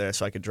contacts while we were there,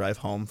 so I could drive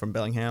home from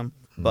Bellingham.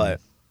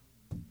 But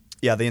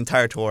yeah, the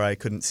entire tour I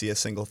couldn't see a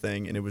single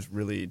thing, and it was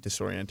really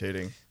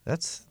disorientating.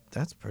 That's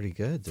pretty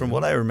good. Dude. From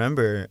what I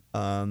remember,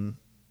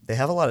 they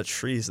have a lot of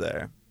trees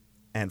there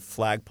and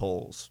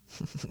flagpoles,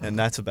 and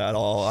that's about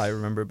all I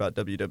remember about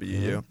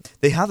WWU. Yeah.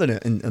 They have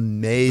an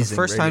amazing. The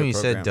first time you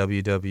program. said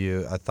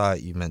WW, I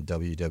thought you meant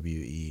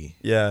WWE.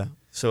 Yeah.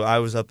 So I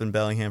was up in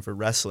Bellingham for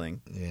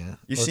wrestling. Yeah.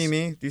 You see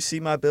me? Do you see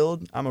my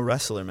build? I'm a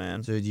wrestler, man.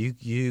 Dude,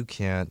 you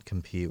can't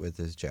compete with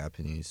this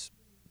Japanese.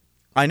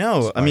 I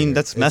know. Spider. I mean,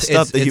 that's messed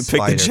up that you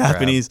picked the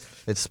Japanese.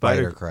 It's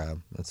spider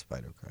crab. It's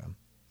spider crab.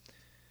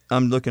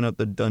 I'm looking up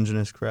the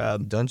Dungeness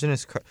crab.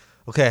 Dungeness crab.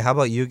 Okay, how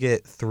about you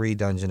get 3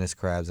 Dungeness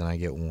crabs and I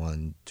get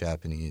 1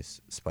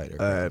 Japanese spider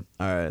crab?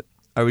 All right.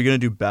 Are we gonna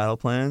do battle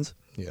plans?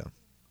 Yeah.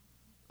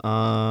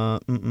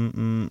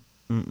 The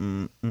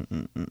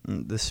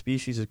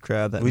species of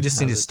crab that We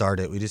just need to start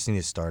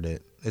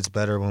it. It's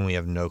better when we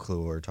have no clue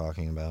what we're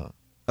talking about.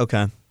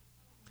 Okay.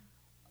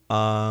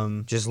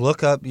 Just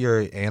look up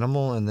your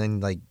animal and then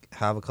like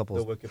have a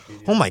couple. The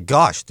Wikipedia. Oh my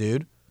gosh,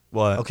 dude.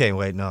 What? Okay,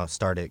 wait, no,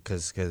 start it,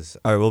 cause.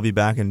 All right, we'll be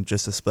back in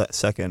just a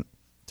second.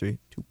 3,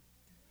 2.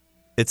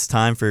 It's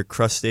time for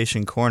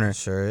Crustation Corner.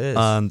 Sure is.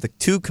 The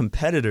 2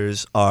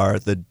 competitors are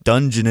the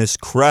Dungeness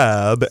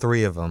crab.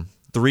 3 of them.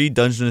 3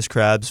 Dungeness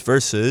crabs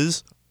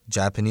versus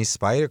Japanese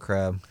spider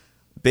crab,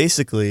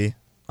 basically,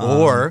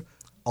 or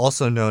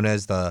also known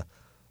as the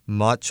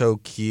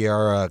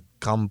Machochiara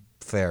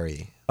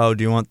comferi. Oh,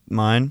 do you want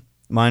mine?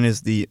 Mine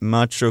is the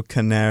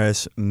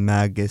Machocanaris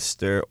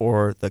magister,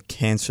 or the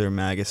Cancer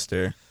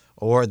magister.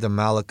 Or the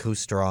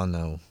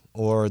Malacustrano,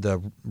 or the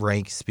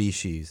rank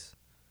species.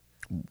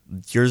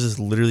 Yours is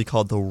literally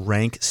called the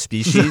rank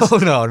species?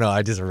 No,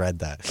 I just read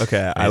that.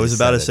 Okay, I was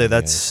about to say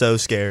that's so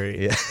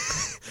scary. Yeah.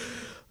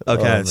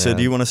 Okay, so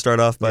do you want to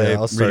start off by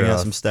reading out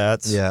some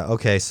stats? Yeah,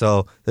 okay,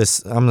 so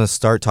I'm going to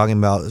start talking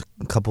about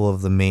a couple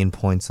of the main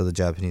points of the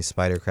Japanese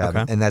spider crab,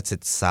 and that's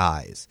its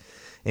size.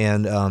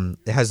 And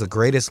it has the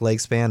greatest leg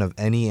span of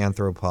any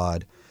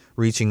arthropod,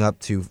 reaching up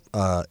to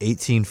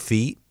 18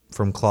 feet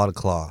from claw to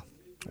claw.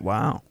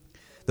 Wow.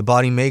 The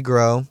body may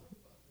grow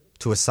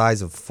to a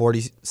size of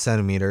 40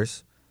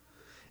 centimeters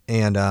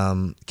and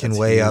can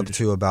weigh huge. up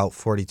to about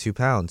 42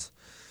 pounds.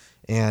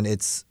 And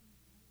it's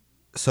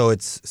actually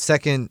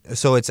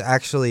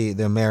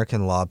the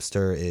American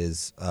lobster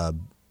is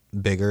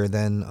bigger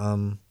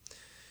than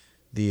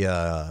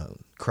the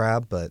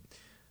crab, but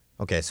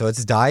okay, so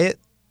its diet,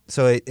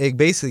 so it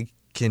basically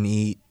can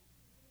eat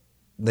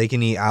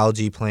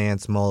algae,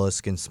 plants,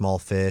 mollusks, and small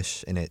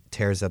fish, and it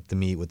tears up the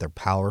meat with their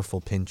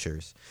powerful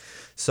pinchers.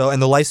 So,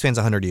 and the lifespan's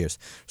 100 years.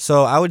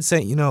 So I would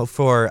say,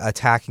 for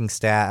attacking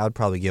stat, I would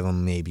probably give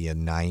them maybe a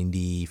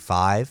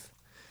 95,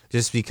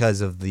 just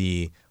because of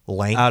the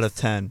length. Out of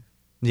 10.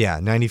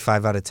 Yeah,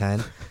 95 out of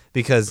 10,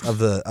 because of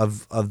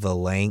the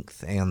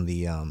length and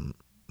the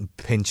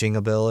pinching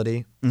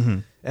ability,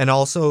 and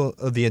also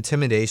the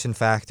intimidation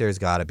factor has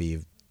got to be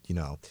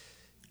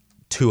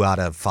 4 out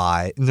of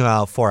 5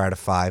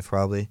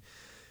 probably,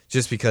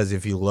 just because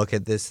if you look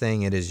at this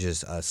thing, it is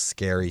just a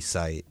scary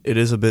sight. It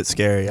is a bit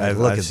scary.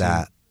 Look at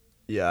that.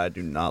 Yeah, I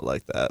do not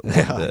like that.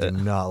 Yeah, I do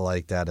not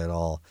like that at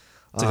all.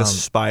 It's like a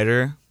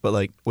spider, but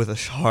like with a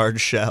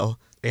hard shell,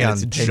 and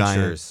it's pinchers.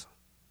 giant.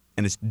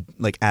 And it's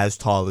like as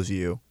tall as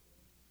you.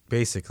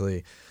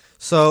 Basically.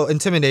 So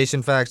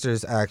intimidation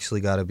factor's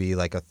actually got to be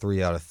like a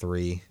 3 out of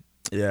 3.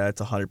 Yeah,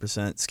 it's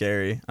 100%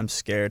 scary. I'm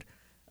scared.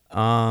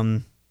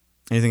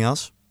 Anything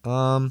else?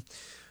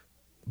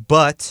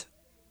 But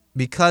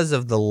because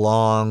of the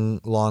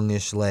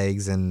longish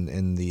legs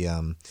and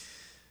the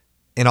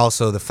and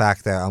also the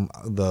fact that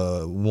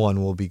the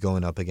one will be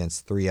going up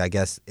against 3, I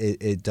guess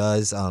it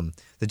does.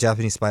 The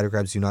Japanese spider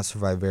crabs do not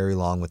survive very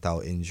long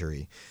without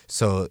injury,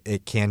 so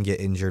it can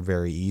get injured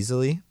very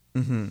easily.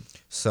 Mm-hmm.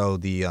 So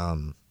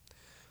the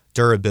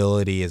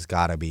durability has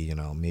got to be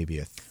maybe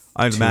a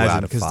I'd 2 imagine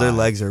out of because 5. their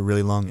legs are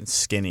really long and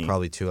skinny.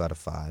 Probably 2 out of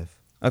 5.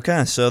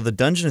 Okay, so the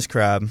Dungeness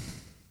crab,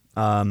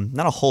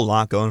 not a whole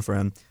lot going for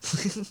him.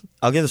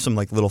 I'll give some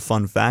like little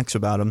fun facts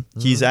about him. Mm-hmm.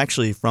 He's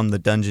actually from the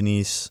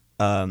Dungeness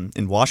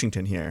in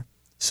Washington here,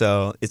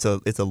 so it's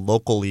a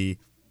locally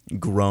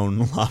grown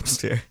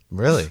lobster.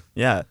 Really?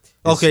 Yeah.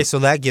 Okay, so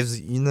that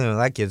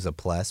gives a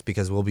plus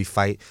because they'll be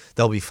fighting.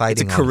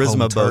 It's a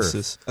charisma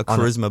bonus.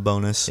 Charisma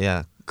bonus.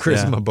 Yeah,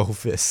 charisma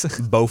bofus.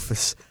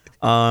 Bofus.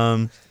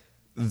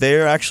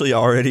 They're actually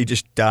already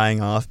just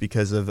dying off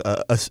because of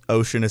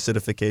ocean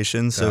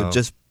acidification. So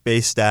just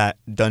base stat,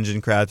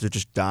 dungeon crabs are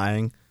just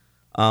dying.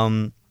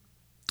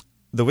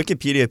 The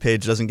Wikipedia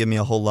page doesn't give me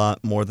a whole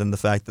lot more than the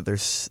fact that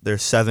they're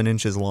 7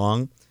 inches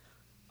long,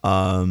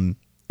 and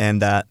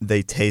that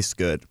they taste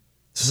good.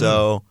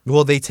 So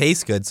well, they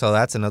taste good, so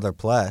that's another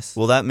plus.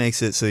 Well, that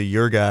makes it so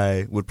your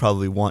guy would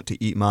probably want to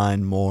eat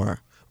mine more.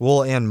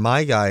 Well, and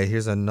my guy,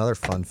 here's another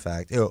fun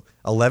fact.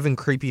 11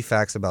 creepy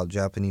facts about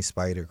Japanese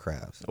spider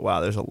crabs. Wow,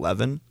 there's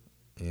 11?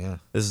 Yeah.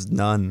 There's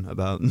none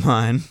about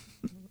mine.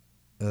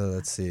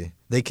 Let's see.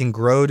 They can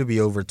grow to be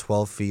over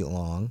 12 feet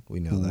long.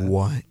 We know that.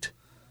 What?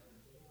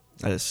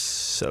 That is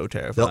so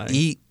terrifying. They'll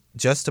eat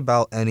just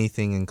about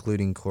anything,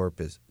 including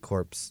corpses.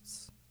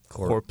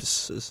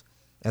 Corpses.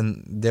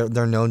 And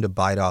they're known to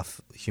bite off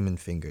human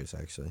fingers,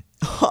 actually.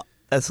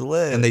 That's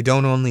lit. And they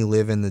don't only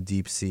live in the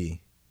deep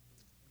sea.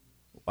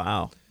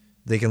 Wow.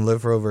 They can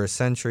live for over a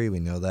century. We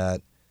know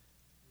that.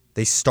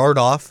 They start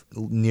off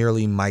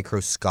nearly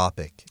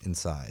microscopic in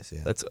size.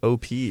 Yeah. That's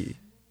OP.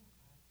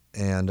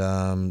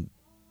 And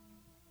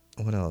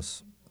what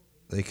else?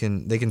 They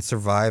can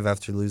survive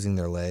after losing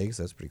their legs.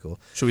 That's pretty cool.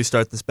 Should we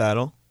start this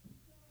battle?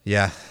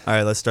 Yeah. All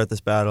right, let's start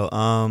this battle.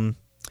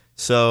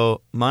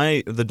 So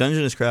the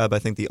Dungeness crab, I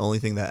think the only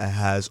thing that it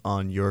has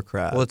on your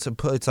crab. Well, it's like a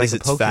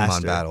Pokemon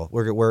faster. battle.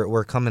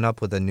 We're coming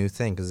up with a new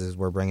thing because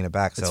we're bringing it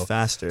back. It's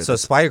faster. So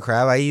spider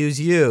crab, I use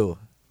you.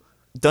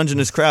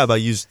 Dungeness crab, I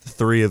used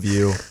 3 of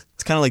you.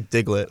 It's kind of like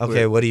Diglett.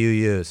 Okay, what do you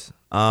use?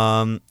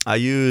 I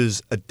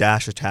use a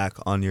dash attack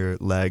on your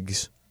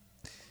legs.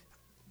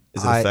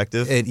 Is it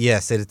effective?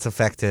 Yes, it's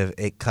effective.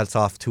 It cuts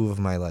off 2 of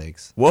my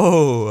legs.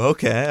 Whoa,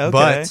 okay.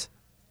 But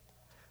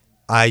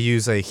I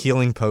use a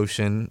healing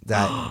potion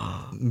that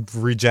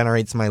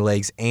regenerates my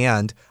legs,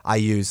 and I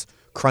use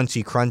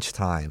Crunchy Crunch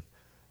Time.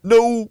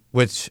 No.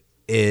 Which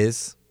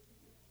is...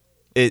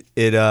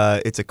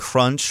 It's a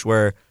crunch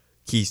where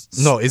he's...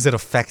 No, is it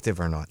effective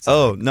or not? Sorry.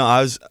 Oh, no,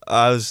 I was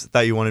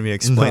thought you wanted me to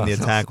explain the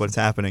attack, what's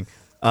happening.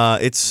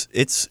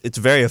 It's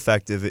very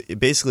effective.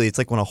 Basically, it's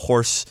like when a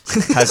horse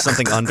has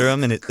something under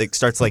him and it like,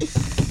 starts like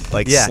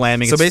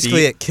slamming its feet. So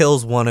basically, it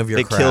kills one of your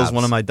crabs. It kills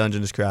one of my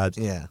Dungeness crabs.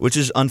 Yeah. Which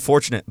is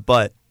unfortunate,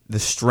 but the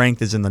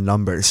strength is in the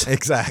numbers.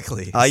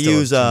 Exactly. I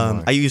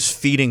use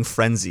Feeding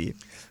Frenzy.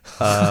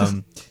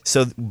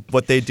 So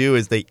what they do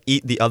is they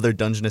eat the other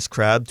Dungeness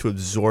crab to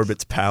absorb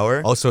its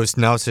power. Oh, so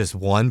now it's just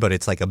one, but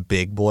it's like a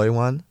big boy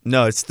one?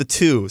 No, it's the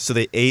 2. So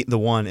they ate the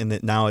one,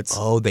 and now it's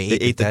they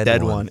ate the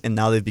dead one, and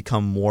now they've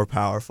become more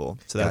powerful.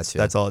 So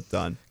that's all it's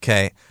done.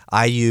 Okay,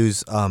 I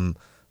use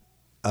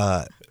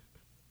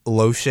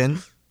lotion.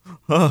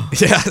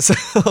 Yeah,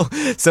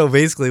 so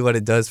basically what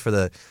it does for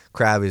the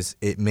crab is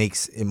it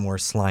makes it more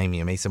slimy.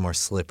 It makes it more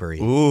slippery.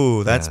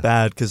 Ooh, that's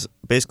bad because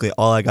basically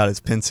all I got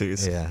is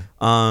pincers. Yeah.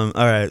 All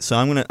right, so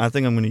I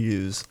think I'm gonna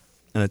use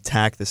an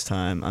attack this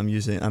time. I'm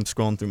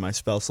scrolling through my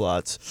spell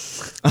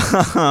slots.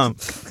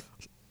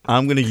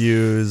 I'm gonna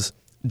use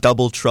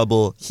Double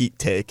Trouble Heat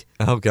Take.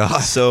 Oh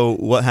god. So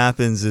what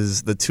happens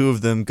is the 2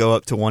 of them go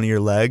up to one of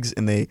your legs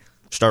and they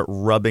start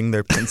rubbing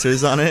their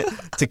pincers on it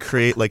to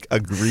create like a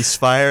grease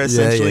fire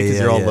essentially because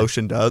you're all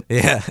lotioned up.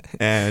 Yeah.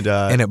 And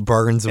it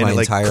burns my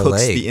entire cooks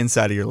leg. the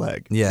inside of your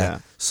leg.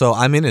 Yeah. So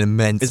I'm in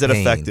immense pain. Is it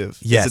effective?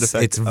 Yes,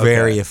 it's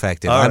very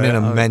effective. All I'm right, in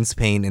immense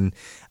pain, and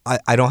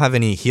I don't have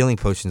any healing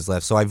potions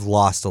left, so I've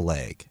lost a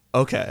leg.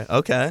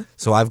 Okay.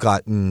 So I've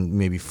got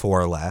maybe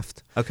 4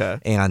 left. Okay.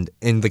 And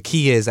the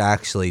key is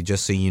actually,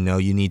 just so you know,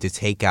 you need to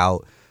take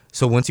out...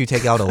 So once you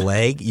take out a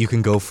leg, you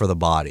can go for the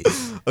body.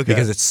 Okay.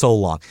 Because it's so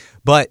long.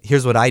 But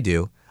here's what I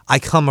do. I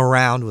come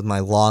around with my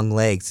long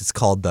legs. It's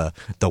called the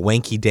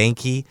wanky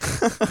danky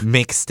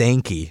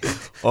McStanky.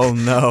 Oh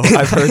no,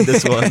 I've heard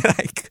this one.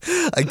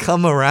 I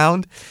come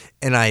around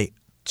and I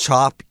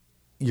chop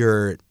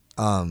your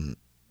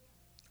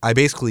I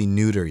basically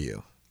neuter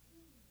you.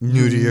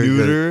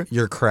 Neuter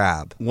your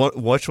crab.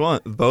 Which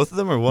one? Both of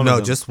them or one of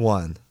them? No, just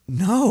one.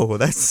 No,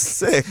 that's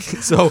sick.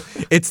 So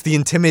it's the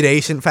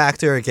intimidation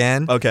factor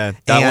again. Okay,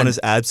 that one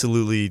is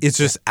absolutely... It's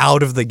just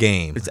out of the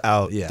game. It's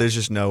out. Yeah. There's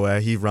just no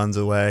way. He runs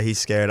away. He's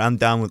scared. I'm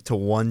down to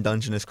 1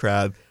 Dungeness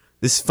crab.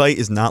 This fight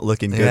is not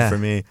looking good for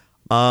me.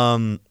 But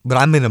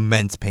I'm in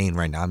immense pain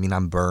right now. I mean,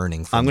 I'm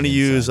burning. I'm gonna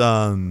use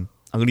the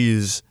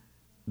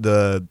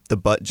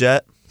butt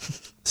jet.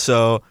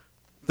 So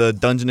the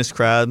Dungeness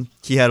crab,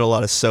 he had a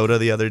lot of soda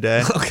the other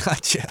day. Oh,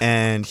 gotcha.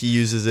 And he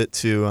uses it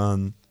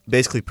to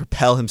basically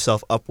propel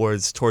himself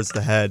upwards towards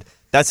the head.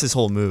 That's his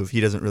whole move. He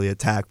doesn't really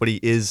attack, but he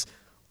is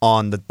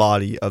on the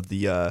body of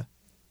the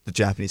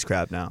Japanese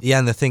crab now. Yeah,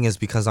 and the thing is,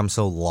 because I'm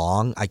so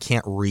long, I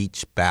can't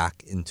reach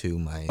back into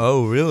my...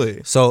 Oh,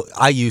 really? So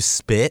I use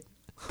spit,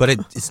 but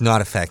it's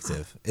not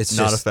effective. It's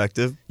not just,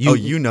 effective?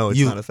 You know it's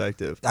not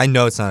effective. I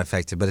know it's not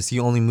effective, but it's the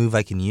only move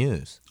I can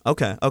use.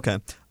 Okay.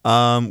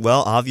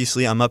 Well,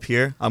 obviously, I'm up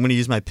here. I'm going to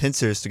use my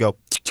pincers to go...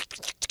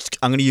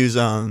 I'm going to use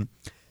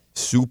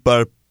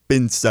Super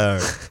Pincer.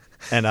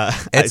 And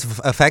it's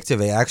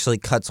effective. It actually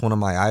cuts one of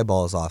my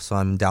eyeballs off, so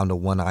I'm down to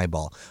 1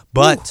 eyeball.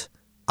 But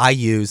I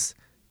use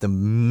the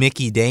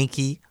Mickey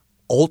Danky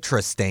Ultra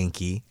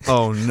Stanky.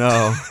 Oh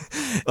no!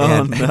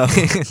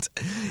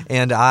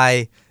 And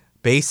I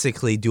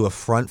basically do a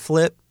front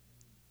flip,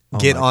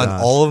 get on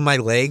all of my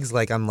legs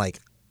and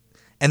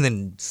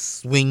then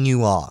swing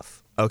you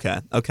off. Okay.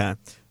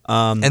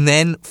 And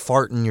then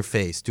fart in your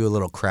face. Do a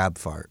little crab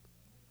fart.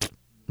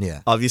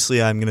 Yeah.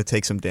 Obviously, I'm going to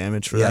take some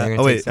damage for that.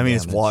 Oh, wait. I mean,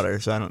 it's water,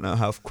 so I don't know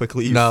how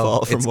quickly you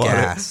fall from water. No,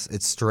 it's gas.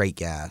 It's straight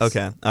gas.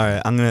 Okay. All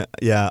right. I'm going to...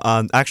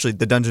 Yeah. Actually,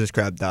 the Dungeness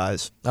crab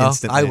dies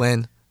instantly. I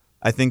win.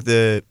 I think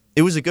it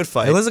was a good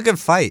fight. It was a good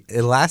fight.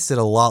 It lasted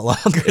a lot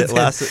longer. It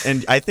lasted...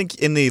 And I think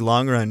in the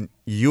long run,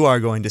 you are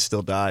going to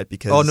still die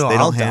because Oh, no, they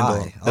I'll don't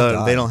handle. die. I'll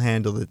die. They don't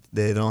handle it.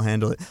 They don't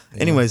handle it.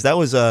 Yeah. Anyways, that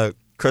was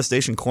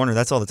Crustacean Corner.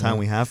 That's all the time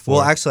we have for.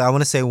 Well, actually, I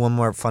want to say one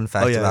more fun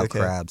fact about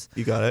crabs.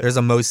 You got it. There's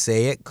a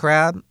mosaic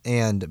crab,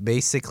 and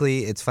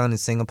basically it's found in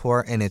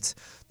Singapore, and it's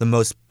the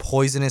most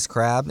poisonous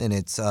crab, and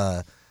its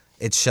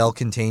shell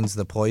contains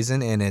the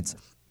poison, and it's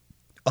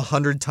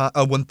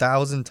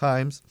 1,000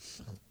 times.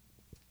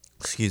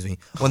 Excuse me,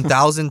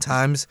 1,000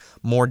 times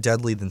more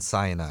deadly than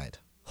cyanide.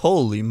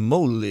 Holy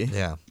moly!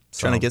 Yeah,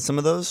 Trying to get some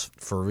of those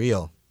for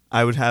real.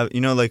 I would have,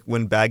 like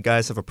when bad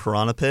guys have a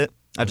piranha pit,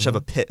 I just have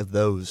a pit of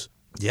those.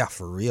 Yeah,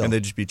 for real. And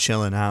they'd just be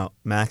chilling out,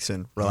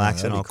 maxing,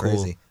 relaxing, all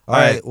crazy. Cool.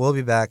 All right, we'll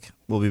be back.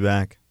 We'll be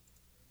back.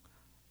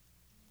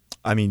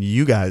 I mean,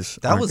 you guys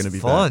that aren't was going to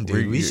be fun, back.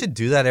 dude. We should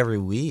do that every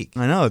week.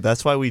 I know.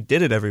 That's why we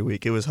did it every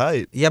week. It was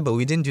hype. Yeah, but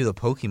we didn't do the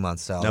Pokemon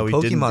style. No, we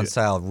Pokemon didn't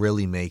style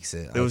really makes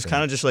it. It was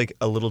kind of just like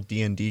a little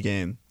D&D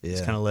game. Yeah.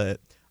 It's kind of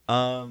lit.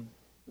 Are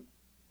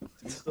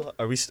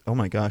we? Oh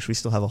my gosh, we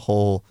still have a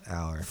whole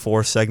hour.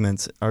 4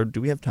 segments.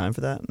 Do we have time for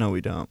that? No,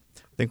 we don't.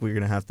 I think we're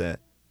gonna have to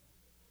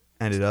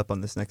end it up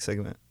on this next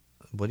segment.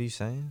 What are you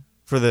saying?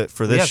 For this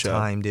show. We have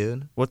time,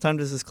 dude. What time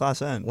does this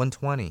class end?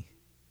 1:20.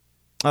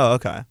 Oh,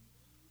 okay.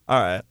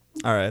 All right.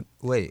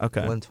 Wait.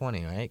 Okay.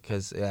 1:20, right?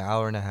 Because an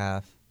hour and a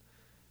half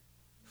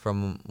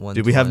from 1:20.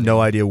 Dude, we have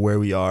no idea where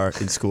we are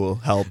in school.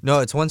 Help. No,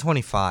 it's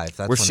 1:25. That's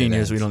We're when it seniors.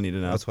 ends. We don't need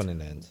to know. That's when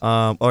it ends.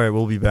 All right,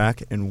 we'll be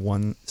back in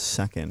 1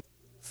 second.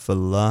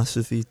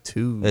 Philosophy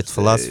Tuesday. It's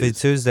Philosophy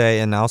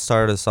Tuesday, and I'll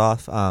start us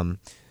off.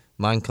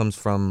 Mine comes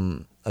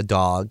from a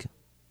dog,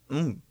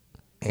 and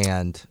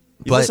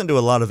you listen to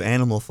a lot of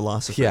animal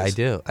philosophers.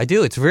 Yeah, I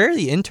do. It's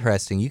very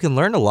interesting. You can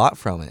learn a lot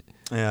from it.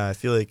 Yeah, I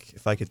feel like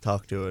if I could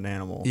talk to an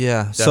animal.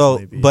 Yeah.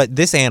 So, but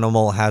this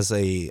animal has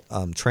a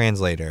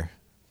translator.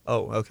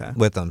 Oh, okay.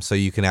 With them, so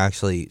you can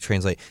actually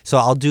translate. So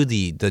I'll do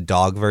the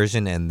dog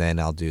version, and then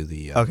I'll do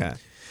the. Okay.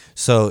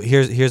 So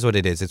here's what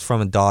it is. It's from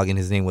a dog, and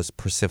his name was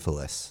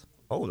Persepolis.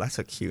 Oh, that's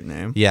a cute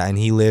name. Yeah, and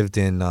he lived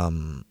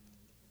in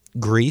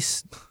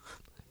Greece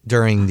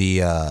during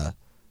the, I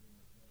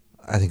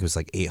think it was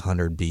like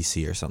 800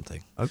 BC or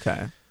something.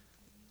 Okay.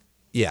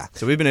 Yeah.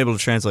 So we've been able to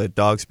translate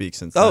dog speak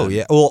since then. Oh,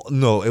 yeah. Well,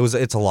 no,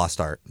 it's a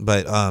lost art.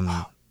 But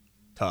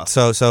tough.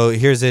 So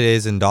here's it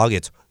is in dog.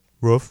 It's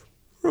rough,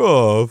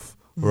 rough,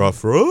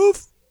 rough,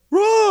 rough,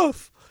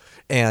 rough.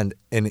 And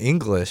in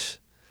English,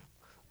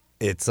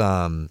 it's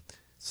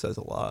says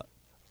a lot.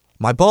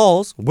 My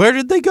balls, where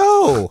did they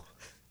go?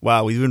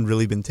 Wow, we've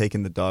really been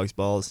taking the dog's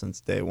balls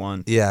since day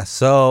one. Yeah,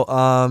 so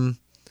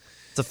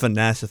it's a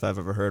finesse if I've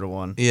ever heard of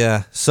one.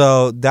 Yeah,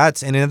 so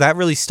that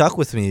really stuck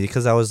with me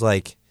because I was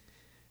like,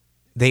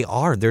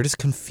 they're just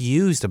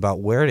confused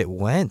about where it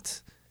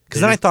went.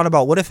 Because then I thought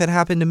about what if it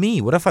happened to me?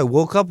 What if I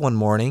woke up one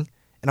morning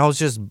and I was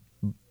just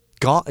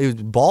gone? It was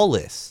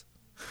ballless.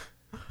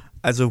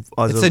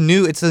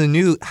 It's a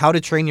new How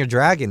to Train Your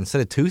Dragon.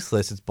 Instead of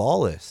toothless, it's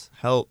ballless.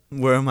 Help!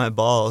 Where are my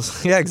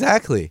balls? Yeah,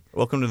 exactly.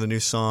 Welcome to the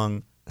new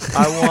song.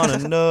 I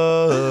wanna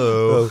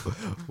know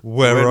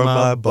where are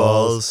my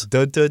balls?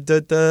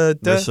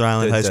 Mercer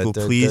Island High School,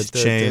 please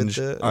change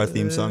our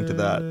theme song to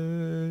that.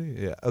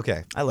 Yeah,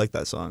 okay. I like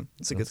that song.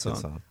 It's a good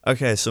song.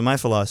 Okay, so my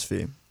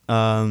philosophy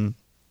comes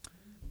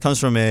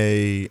from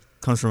a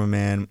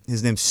man.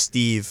 His name's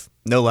Steve.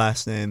 No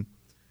last name.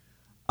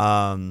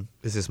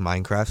 Is this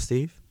Minecraft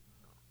Steve?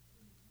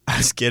 I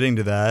was getting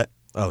to that.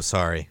 Oh,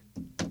 sorry.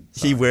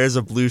 He wears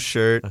a blue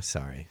shirt. Oh,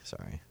 sorry.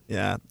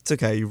 Yeah, it's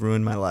okay. You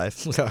ruined my life.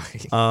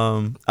 Sorry.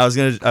 I was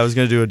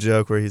gonna do a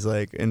joke where he's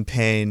like in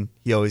pain.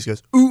 He always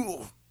goes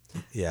ooh.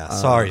 Yeah.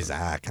 Sorry,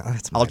 Zach.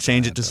 I'll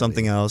change it to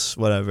something else.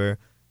 Whatever.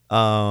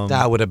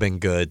 That would have been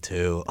good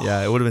too.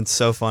 Yeah, it would have been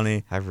so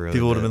funny.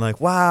 People would have been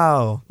like,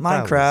 "Wow,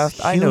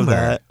 Minecraft! I know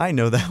that. I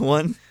know that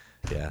one."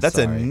 Yeah, that's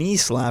a knee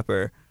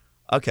slapper.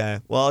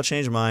 Okay, well I'll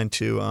change mine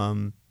to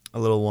a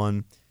little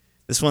one.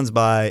 This one's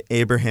by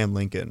Abraham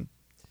Lincoln.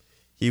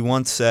 He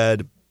once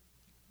said,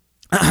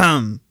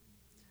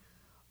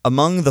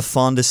 "Among the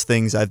fondest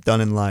things I've done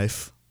in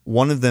life,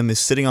 one of them is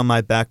sitting on my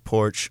back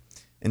porch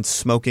and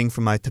smoking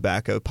from my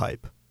tobacco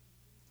pipe."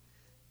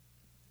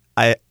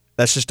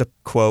 That's just a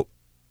quote.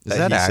 Is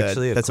that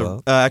actually a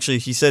quote? Actually,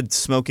 he said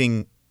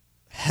smoking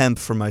hemp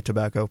from my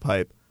tobacco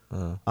pipe.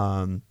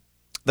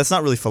 That's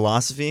not really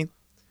philosophy.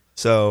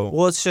 So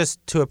well, it's just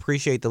to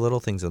appreciate the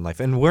little things in life,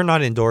 and we're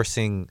not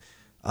endorsing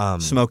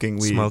smoking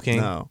weed. Smoking,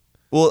 no.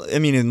 Well, I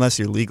mean, unless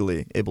you're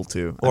legally able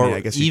to. I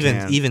guess you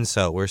can. Even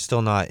so, we're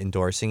still not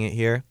endorsing it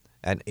here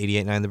at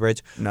 88.9 The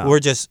Bridge. No. We're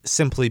just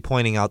simply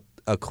pointing out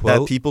a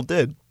quote that people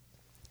did,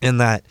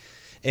 and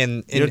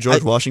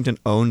George Washington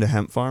owned a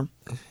hemp farm.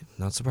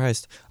 Not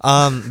surprised.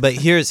 But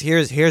here's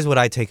what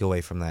I take away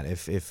from that,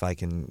 if I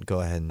can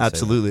go ahead and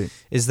absolutely say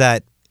that, is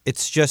that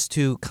it's just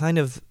to kind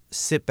of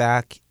sit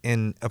back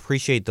and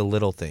appreciate the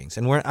little things.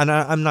 And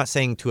I'm not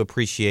saying to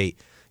appreciate,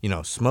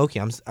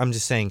 smoking. I'm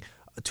just saying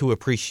to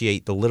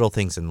appreciate the little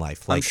things in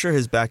life. Like, I'm sure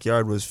his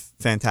backyard was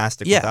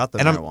fantastic without the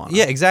marijuana.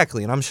 Yeah,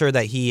 exactly. And I'm sure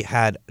that he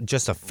had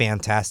just a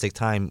fantastic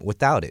time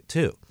without it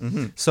too.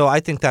 Mm-hmm. So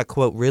I think that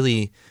quote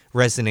really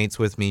resonates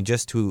with me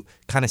just to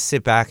kind of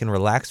sit back and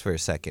relax for a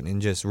second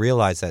and just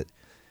realize that,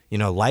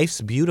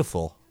 life's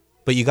beautiful,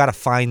 but you got to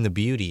find the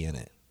beauty in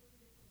it.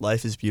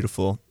 Life is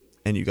beautiful,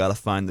 and you got to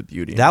find the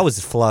beauty. That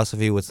was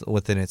philosophy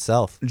within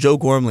itself. Joe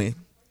Gormley,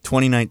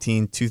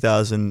 2019,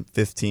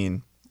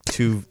 2015,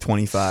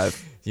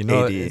 225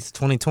 AD. It's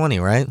 2020,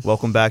 right?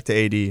 Welcome back to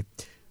AD.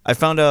 I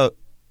found out...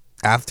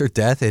 After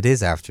death? It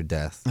is after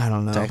death. I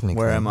don't know. Technically.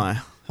 Where am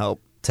I?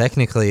 Help.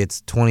 Technically, it's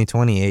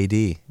 2020 AD.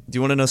 Do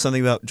you want to know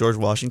something about George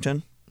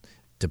Washington?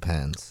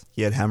 Depends.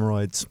 He had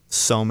hemorrhoids.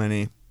 So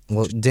many.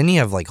 Well, didn't he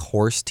have,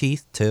 horse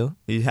teeth, too?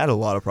 He had a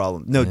lot of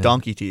problems. No,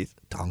 donkey teeth.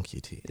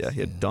 Donkey teeth. Yeah, he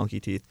had donkey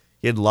teeth.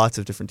 He had lots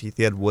of different teeth.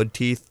 He had wood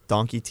teeth,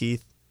 donkey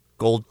teeth,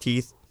 gold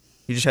teeth.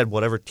 He just had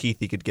whatever teeth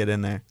he could get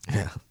in there.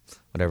 Yeah,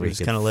 whatever he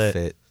could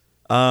fit.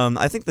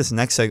 I think this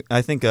next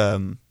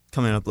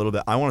coming up a little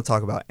bit, I want to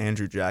talk about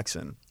Andrew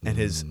Jackson and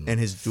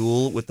his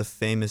duel with the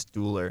famous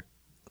dueler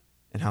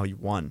and how he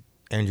won.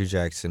 Andrew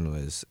Jackson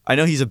was... I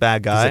know he's a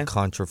bad guy. He's a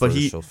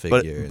controversial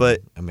figure but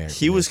in American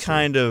he was history.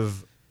 kind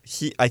of...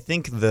 I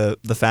think the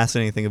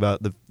fascinating thing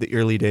about the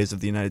early days of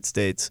the United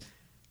States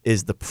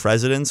is the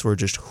presidents were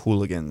just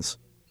hooligans.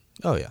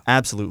 Oh, yeah.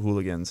 Absolute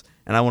hooligans.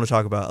 And I want to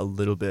talk about a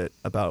little bit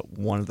about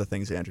one of the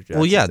things Andrew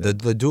Jackson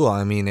did. the duel.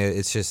 I mean,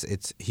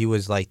 he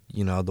was like,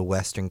 the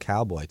Western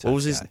cowboy type What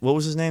was guy.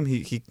 his name?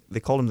 They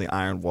called him the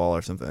Iron Wall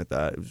or something like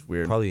that. It was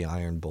weird. Probably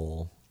Iron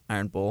Bull.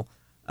 Iron Bull.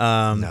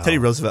 No. Teddy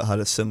Roosevelt had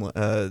a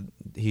similar.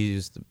 He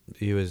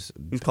was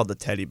called the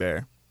Teddy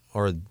Bear.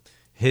 Or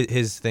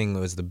his thing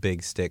was the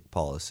big stick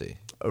policy.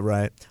 Oh,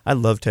 right. I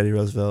love Teddy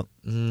Roosevelt.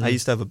 Mm. I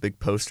used to have a big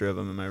poster of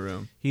him in my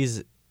room.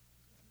 He's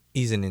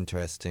an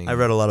interesting... I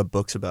read a lot of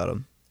books about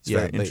him. He's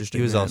very interesting.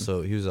 He was man.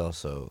 also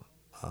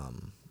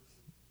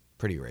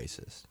pretty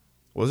racist.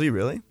 Was he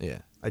really? Yeah.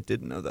 I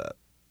didn't know that.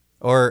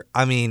 Or,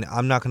 I mean,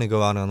 I'm not going to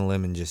go out on a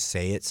limb and just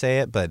say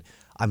it, but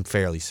I'm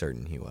fairly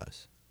certain he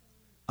was.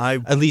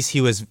 At least he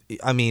was.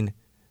 I mean,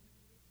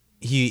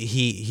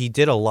 he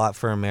did a lot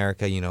for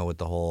America, with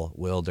the whole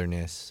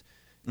wilderness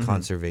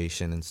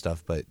conservation and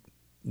stuff, but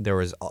there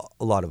was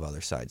a lot of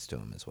other sides to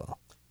him as well.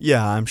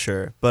 Yeah, I'm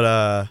sure.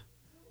 But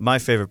my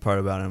favorite part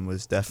about him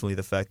was definitely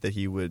the fact that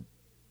he would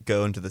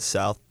go into the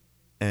South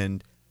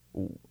and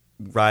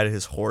ride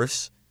his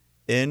horse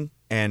in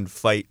and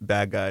fight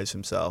bad guys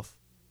himself.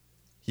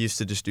 He used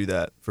to just do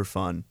that for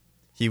fun.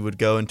 He would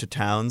go into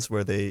towns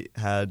where they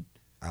had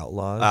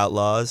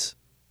outlaws.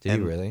 Did he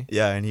really?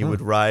 Yeah, and he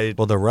would ride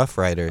the Rough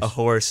Riders. A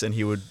horse, and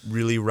he would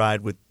really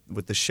ride with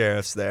the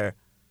sheriffs there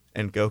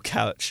and go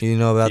couch. You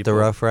know about people. the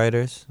Rough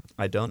Riders?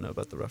 I don't know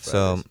about the Rough Riders.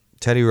 So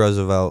Teddy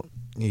Roosevelt,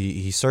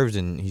 he served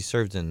in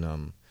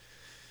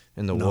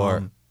the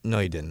war. No,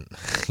 he didn't.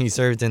 He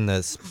served in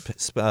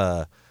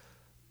served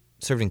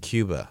in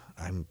Cuba.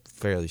 I'm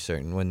fairly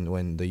certain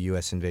when the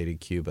U.S.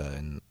 invaded Cuba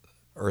in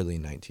early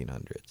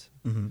 1900s.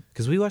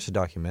 Because we watched a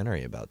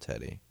documentary about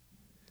Teddy,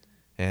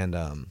 and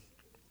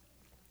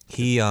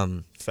he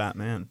fat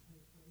man.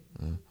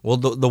 Well,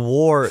 the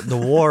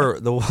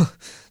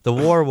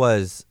war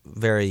was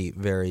very,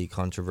 very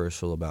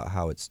controversial about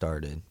how it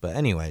started. But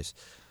anyways,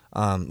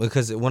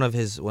 because one of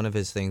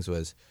his things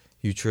was,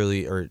 you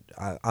truly, or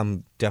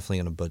I'm definitely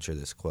gonna butcher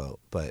this quote,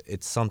 but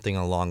it's something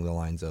along the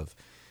lines of,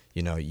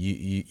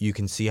 you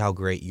can see how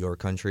great your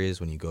country is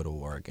when you go to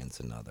war against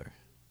another.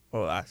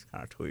 Oh, that's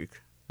kind of tweak.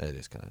 It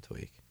is kind of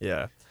tweak.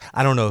 Yeah.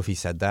 I don't know if he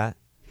said that.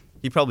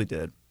 He probably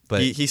did.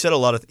 But he said a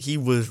lot of... He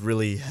was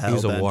really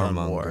hell-bent on war. He was a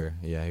warmonger.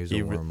 Yeah, he was a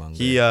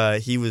warmonger.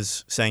 He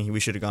was saying we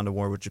should have gone to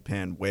war with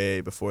Japan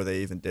way before they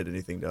even did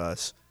anything to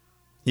us.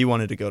 He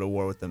wanted to go to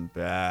war with them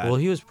bad. Well,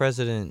 he was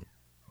president...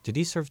 Did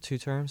he serve 2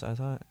 terms, I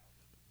thought?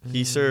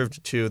 He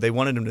served 2. They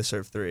wanted him to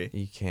serve 3.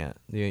 You can't.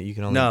 You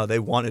can only... No, they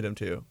wanted him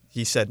to.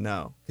 He said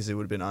no, because it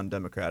would have been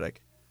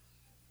undemocratic.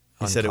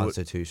 He said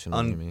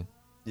unconstitutional, you mean?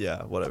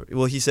 Yeah, whatever.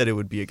 Well, he said it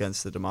would be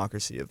against the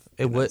democracy of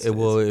it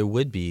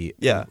would be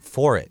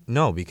for it.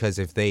 No, because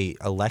if they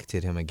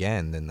elected him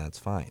again, then that's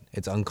fine.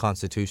 It's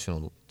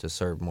unconstitutional to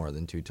serve more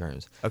than 2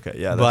 terms. Okay,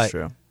 yeah, that's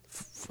true.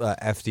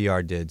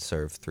 FDR did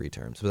serve 3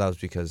 terms, but that was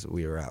because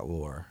we were at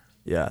war.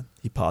 Yeah,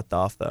 he popped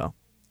off though.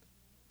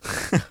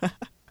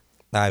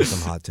 I have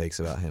some hot takes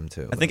about him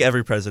too. I think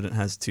every president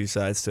has 2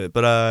 sides to it.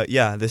 But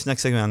yeah, this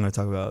next segment I'm going to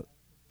talk about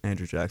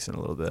Andrew Jackson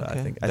a little bit.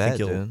 Okay, I think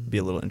you'll be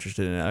a little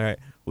interested in it. All right,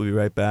 we'll be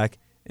right back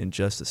in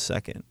just a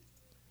second.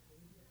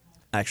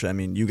 Actually, I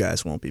mean, you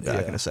guys won't be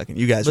back in a second.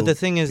 You guys. But the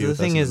thing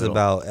is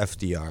about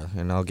FDR,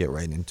 and I'll get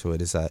right into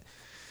it. Is that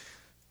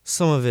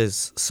some of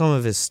his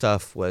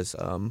stuff was.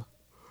 I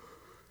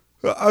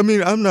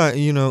mean, I'm not.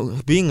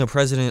 Being a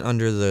president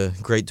under the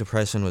Great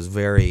Depression was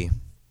very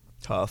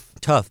tough.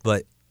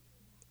 But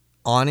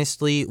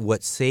honestly,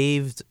 what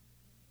saved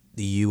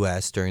the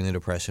U.S. during the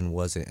Depression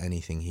wasn't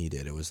anything he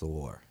did. It was the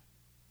war.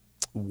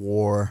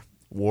 War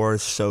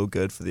is so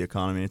good for the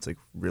economy. It's like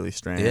really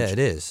strange. Yeah, it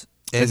is.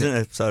 Isn't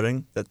it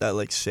upsetting that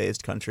like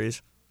saved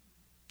countries?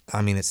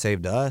 I mean, it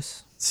saved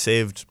us. It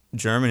saved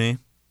Germany.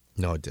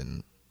 No, it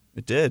didn't.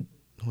 It did.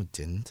 No, it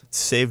didn't. It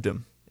saved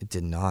them. It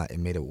did not. It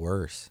made it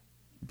worse.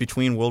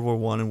 Between World War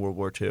I and World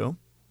War II,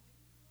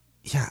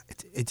 Yeah,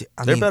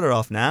 They're better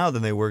off now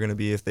than they were going to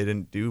be if they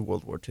didn't do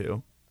World War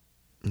II.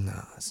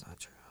 No, that's not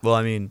true. Well,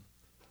 I mean,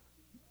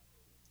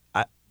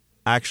 I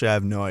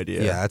have no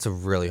idea. Yeah, that's a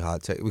really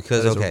hot take.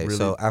 Because,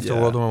 so after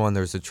World War I,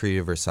 there was the Treaty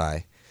of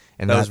Versailles.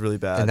 And that was really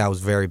bad. And that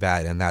was very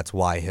bad. And that's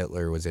why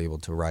Hitler was able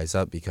to rise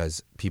up,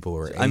 because people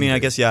were angry. I mean, I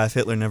guess, if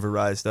Hitler never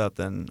rised up,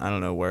 then I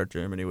don't know where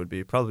Germany would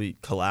be. Probably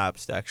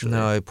collapsed, actually.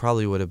 No, it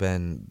probably would have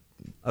been...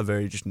 a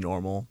very just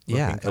normal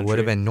country. It would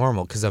have been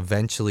normal, because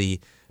eventually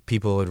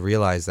people would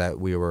realize that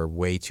we were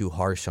way too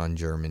harsh on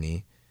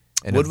Germany.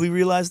 And would we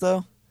realize,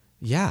 though?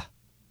 Yeah.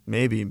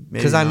 Maybe.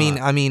 Because,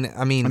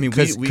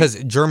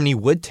 because Germany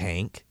would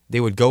tank. They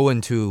would go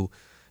into...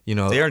 they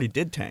already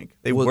did tank.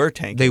 They were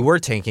tanking. They were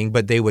tanking,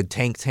 but they would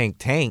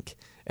tank,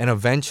 and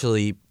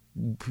eventually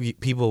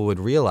people would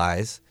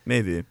realize.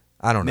 Maybe.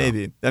 I don't know.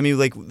 Maybe. I mean,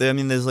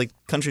 there's like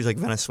countries like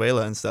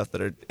Venezuela and stuff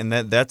that are, and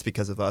that's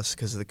because of us,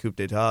 because of the coup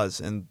d'états,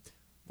 and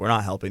we're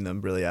not helping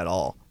them really at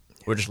all.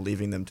 We're just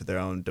leaving them to their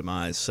own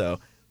demise. So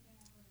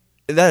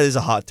that is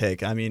a hot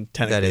take. I mean,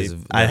 technically,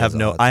 I have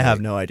no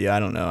idea. I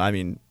don't know. I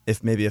mean,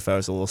 if I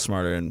was a little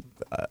smarter, and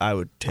I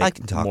would take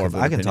more of an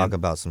opinion. I can talk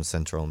about some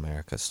Central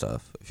America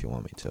stuff if you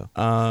want me to.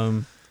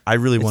 I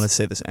really want to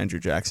say this Andrew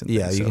Jackson thing.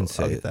 Yeah, you can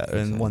say that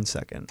in 1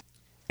 second.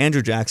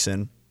 Andrew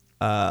Jackson,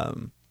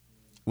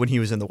 when he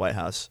was in the White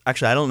House,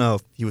 actually, I don't know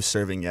if he was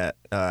serving yet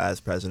as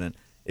president.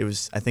 It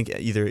was, I think,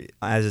 either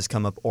as his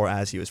come up or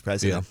as he was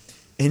president.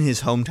 Yeah. In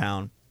his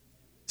hometown.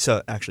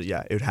 So, actually,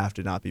 it would have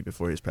to not be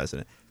before he was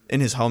president.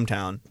 In his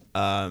hometown,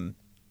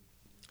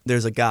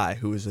 there's a guy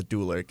who was a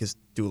dueler, because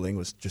dueling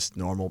was just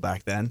normal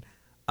back then.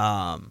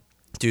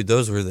 Dude,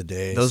 those were the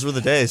days. Those were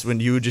the days when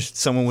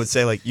someone would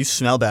say, like, you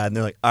smell bad, and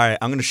they're like, all right,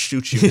 I'm going to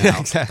shoot you now. Yeah,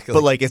 exactly.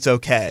 But, like, it's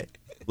okay.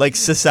 Like,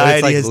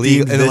 society has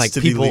deemed and this like,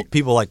 to people, be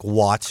people, like,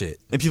 watch it.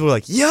 And people are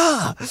like,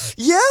 yeah.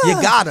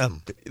 You got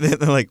him. They're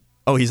like,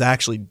 oh, he's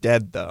actually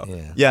dead, though.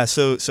 Yeah,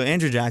 so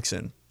Andrew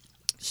Jackson,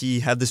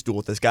 he had this duel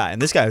with this guy,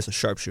 and this guy was a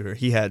sharpshooter.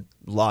 He had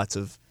lots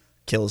of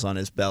kills on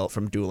his belt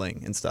from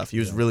dueling and stuff. He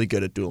was really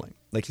good at dueling.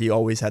 Like, he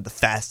always had the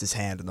fastest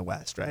hand in the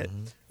West, right?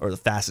 Mm-hmm. Or the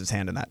fastest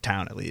hand in that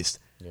town, at least.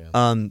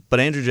 Yeah. But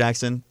Andrew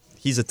Jackson,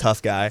 he's a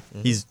tough guy.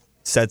 Mm-hmm. He's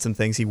said some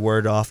things. He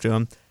worded off to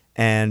him,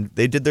 and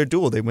they did their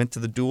duel. They went to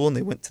the duel, and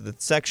they went to the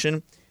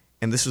section,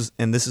 and this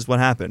is what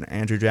happened.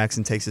 Andrew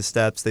Jackson takes his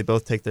steps. They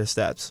both take their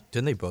steps.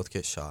 Didn't they both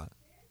get shot?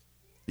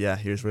 Yeah,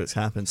 here's what's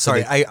happened.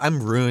 Sorry,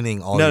 I'm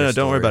ruining all your stories.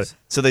 No, don't worry about it.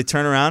 So they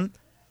turn around,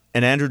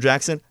 and Andrew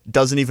Jackson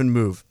doesn't even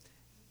move.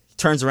 He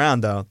turns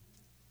around, though,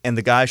 and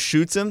the guy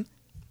shoots him,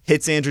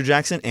 hits Andrew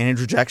Jackson, and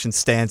Andrew Jackson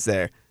stands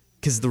there.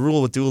 Because the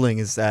rule with dueling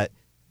is that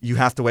you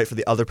have to wait for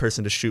the other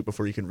person to shoot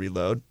before you can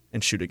reload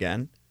and shoot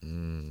again.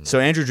 So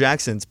Andrew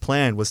Jackson's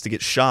plan was to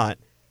get shot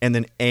and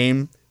then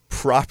aim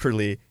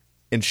properly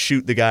and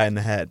shoot the guy in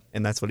the head,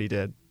 and that's what he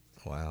did.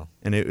 Wow.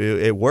 And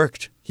it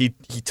worked. He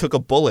took a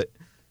bullet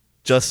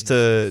just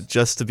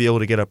to be able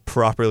to get a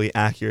properly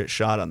accurate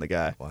shot on the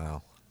guy.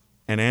 Wow.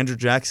 And Andrew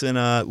Jackson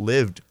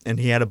lived, and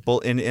he had a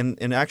bullet,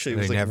 and actually it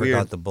was he like never weird.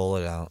 got the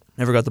bullet out.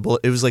 Never got the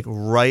bullet. It was like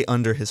right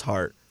under his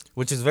heart.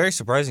 Which is very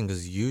surprising,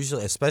 because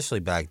usually, especially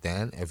back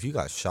then, if you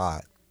got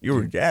shot, you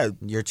were dead.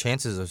 Your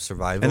chances of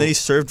survival. And then he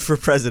served for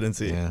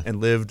presidency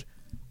and lived.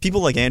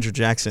 People like Andrew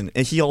Jackson,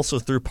 and he also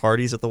threw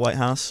parties at the White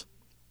House,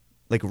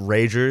 like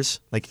ragers,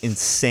 like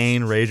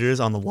insane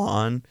ragers on the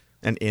lawn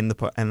and in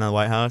the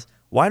White House.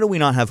 Why do we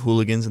not have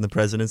hooligans in the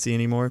presidency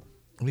anymore?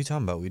 What are you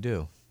talking about? We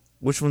do.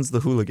 Which one's the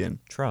hooligan?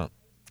 Trump.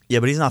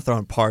 Yeah, but he's not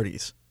throwing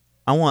parties.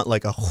 I want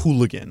like a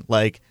hooligan,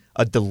 like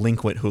a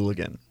delinquent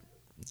hooligan.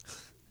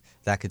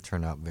 That could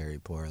turn out very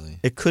poorly.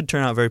 It could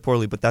turn out very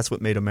poorly, but that's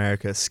what made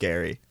America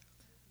scary.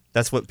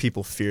 That's what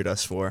people feared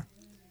us for.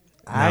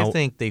 I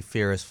think they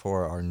fear us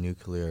for our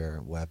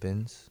nuclear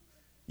weapons.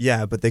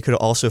 Yeah, but they could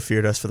have also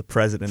feared us for the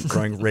president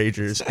throwing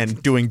ragers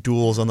and doing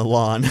duels on the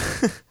lawn.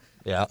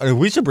 Yeah, I mean,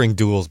 we should bring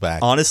duels back.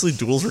 Honestly,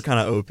 duels were kind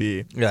of OP.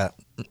 Yeah.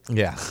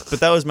 But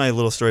that was my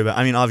little story about.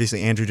 I mean,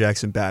 obviously, Andrew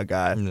Jackson, bad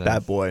guy,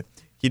 bad boy.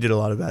 He did a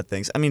lot of bad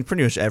things. I mean,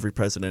 pretty much every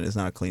president is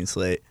not a clean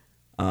slate.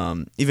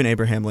 Even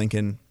Abraham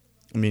Lincoln.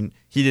 I mean,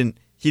 he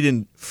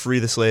didn't free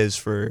the slaves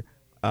for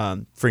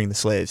freeing the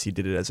slaves. He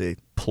did it as a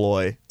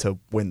ploy to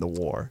win the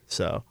war.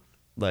 So,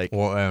 like,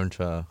 and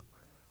to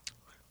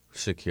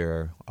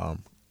secure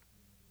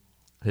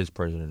his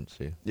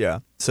presidency. Yeah.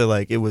 So,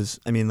 like, it was.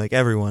 I mean, like,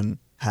 everyone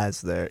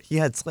has he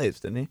had slaves,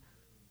 didn't he?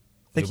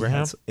 I think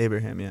Abraham?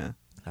 Abraham, yeah.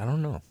 I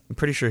don't know. I'm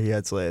pretty sure he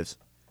had slaves.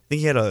 I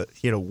think he had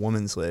a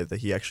woman slave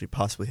that he actually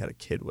possibly had a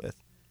kid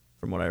with,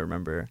 from what I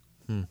remember.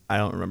 I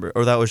don't remember.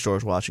 Or that was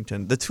George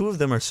Washington. The two of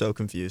them are so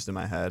confused in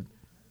my head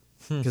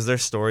because their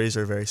stories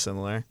are very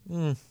similar.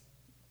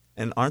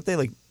 And aren't they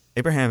like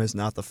Abraham is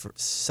not the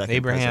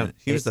second president.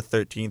 He was the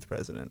 13th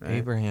president, right?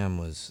 Abraham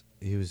was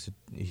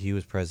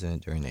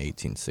president during the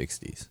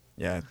 1860s.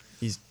 Yeah,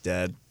 he's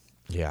dead.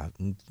 Yeah,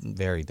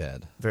 very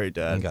dead. Very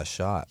dead. He got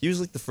shot. He was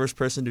like the first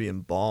person to be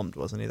embalmed,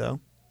 wasn't he, though?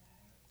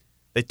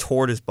 They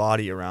toured his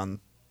body around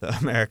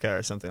America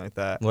or something like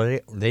that. Well,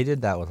 they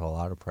did that with a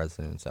lot of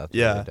presidents after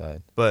Yeah. they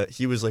died. But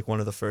he was like one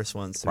of the first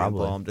ones to Probably.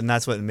 be embalmed, and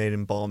that's what made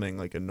embalming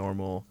like a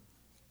normal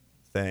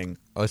thing.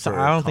 Oh, so for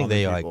I don't think common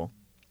they people.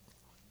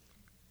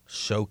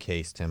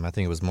 showcased him. I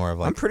think it was more of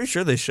I'm like pretty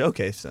sure they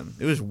showcased him.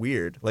 It was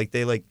weird. Like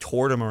they like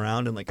toured him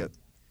around in like a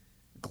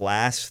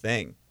glass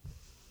thing,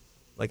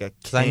 like a.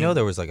 because I know king.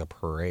 there was like a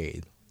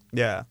parade.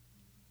 Yeah,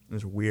 it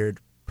was weird.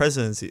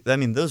 Presidency. I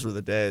mean, those were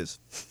the days.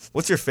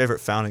 What's your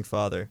favorite founding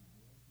father?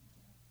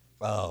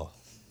 Oh,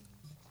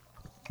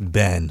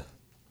 Ben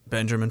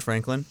Benjamin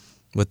Franklin.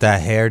 with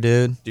that hair,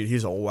 dude. Dude,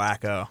 he's a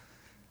wacko.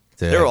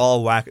 Dude. They were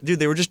all whack. Dude,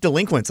 they were just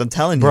delinquents. I'm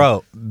telling you,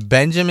 Bro,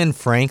 Benjamin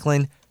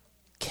Franklin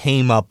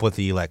came up with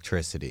the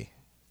electricity.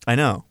 I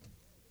know.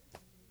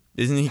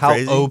 Isn't he How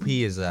crazy? OP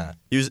is that?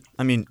 He was.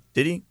 I mean,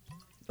 did he,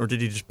 or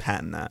did he just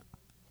patent that?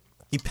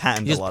 He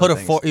patented He a just lot put of a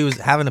things. fork. He was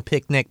having a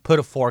picnic, put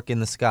a fork in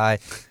the sky,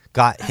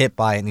 got hit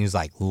by it, and he was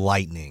like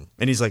lightning.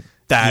 And he's like,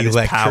 "That is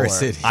power.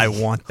 Electricity. I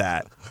want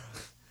that."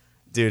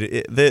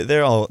 Dude,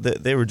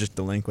 they were just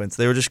delinquents.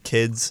 They were just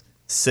kids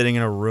sitting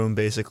in a room,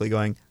 basically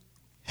going,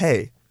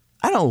 "Hey,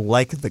 I don't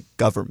like the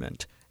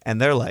government,"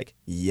 and they're like,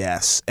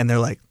 "Yes," and they're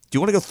like, "Do you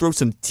want to go throw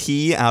some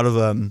tea out of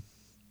a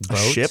Boat?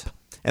 ship?"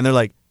 And they're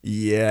like,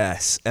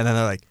 "Yes," and then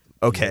they're like,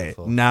 "Okay,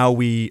 Beautiful. now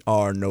we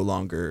are no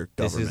longer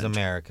government." This is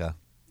America.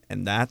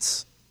 And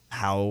that's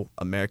how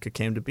America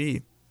came to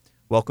be.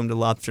 Welcome to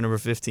Lobster number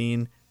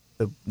 15,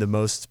 the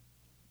most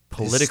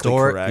politically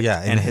correct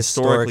and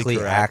historically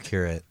correct.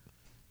 accurate.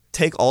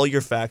 Take all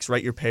your facts,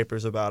 write your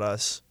papers about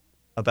us,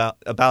 about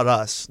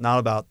us, not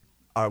about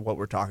what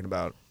we're talking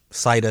about.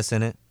 Cite us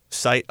in it.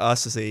 Cite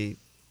us as a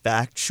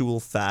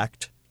factual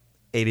fact.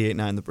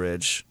 88.9 The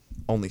Bridge,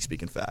 only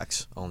speaking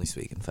facts. Only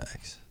speaking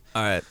facts.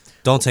 All right.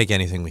 Don't take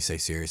anything we say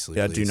seriously.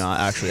 Yeah, please. do not.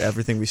 Actually,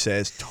 everything we say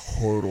is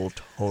total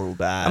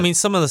bad. I mean,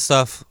 some of the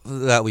stuff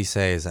that we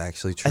say is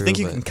actually true. I think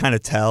you but can kind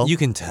of tell. You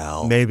can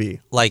tell. Maybe.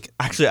 Like,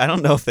 Actually, I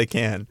don't know if they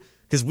can.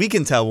 Because we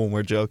can tell when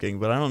we're joking,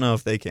 but I don't know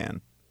if they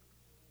can.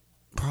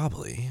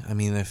 probably. I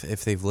mean,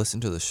 if they've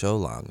listened to the show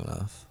long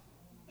enough.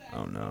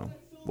 Oh, no.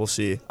 We'll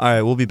see. All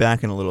right, we'll be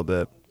back in a little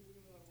bit.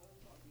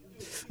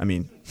 I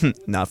mean,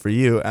 not for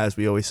you, as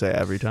we always say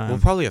every time. We'll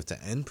probably have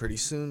to end pretty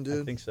soon, I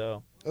dude. think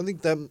so. I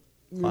think that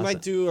we Classic.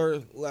 might do our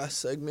last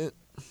segment.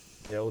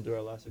 Yeah, we'll do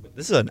our last segment.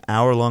 This is an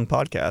hour-long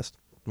podcast.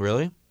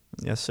 Really?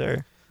 Yes,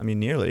 sir. I mean,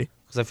 nearly.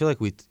 Because I feel like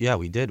we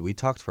did. We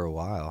talked for a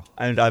while.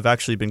 And I've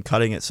actually been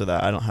cutting it so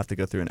that I don't have to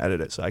go through and edit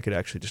it, so I could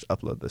actually just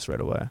upload this right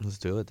away. Let's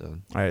do it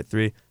then. All right,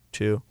 3,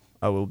 2.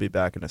 I will be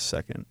back in a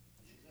second.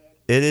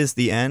 It is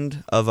the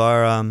end of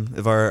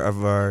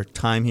our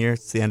time here.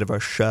 It's the end of our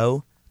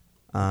show.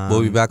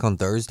 We'll be back on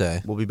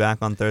Thursday. We'll be back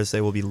on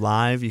Thursday. We'll be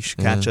live. You should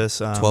catch us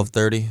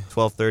 12:30.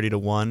 12:30 to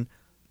 1.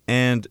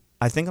 And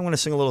I think I'm going to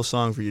sing a little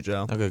song for you,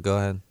 Joe. Okay, go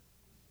ahead.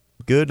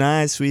 Good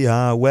night,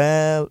 sweetheart.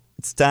 Well,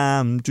 it's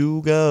time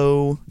to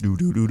go. Do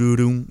do do do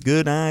do.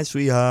 Good night,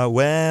 sweetheart.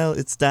 Well,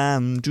 it's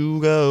time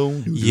to go.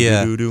 Do, do,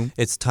 Yeah. do, do, do.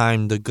 It's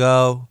time to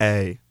go.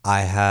 Hey.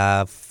 I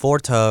have 4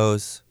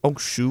 toes. Oh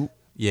shoot.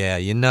 Yeah,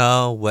 you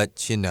know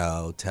what you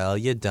know. Tell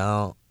you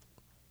don't.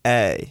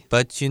 Hey.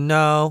 But you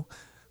know,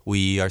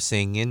 we are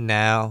singing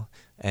now.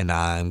 And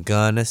I'm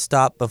gonna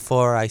stop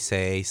before I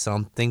say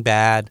something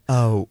bad.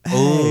 Oh. Hey.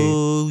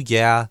 Ooh,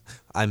 yeah,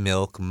 I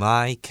milk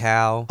my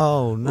cow.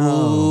 Oh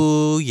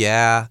no. Ooh,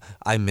 yeah,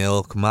 I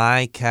milk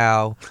my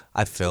cow.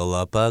 I fill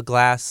up a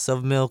glass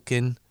of milk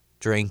and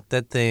drink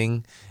the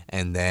thing.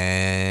 And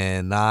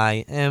then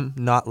I am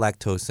not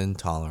lactose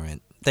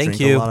intolerant. Thank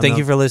Drink a you. lot of Thank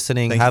you milk. for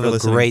listening. Thank you Have for a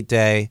listening. great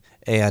day.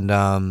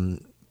 And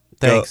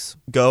thanks.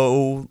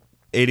 Go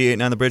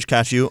 88.9 The Bridge.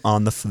 Catch you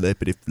on the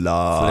flippity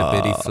flop.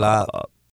 Flippity flop.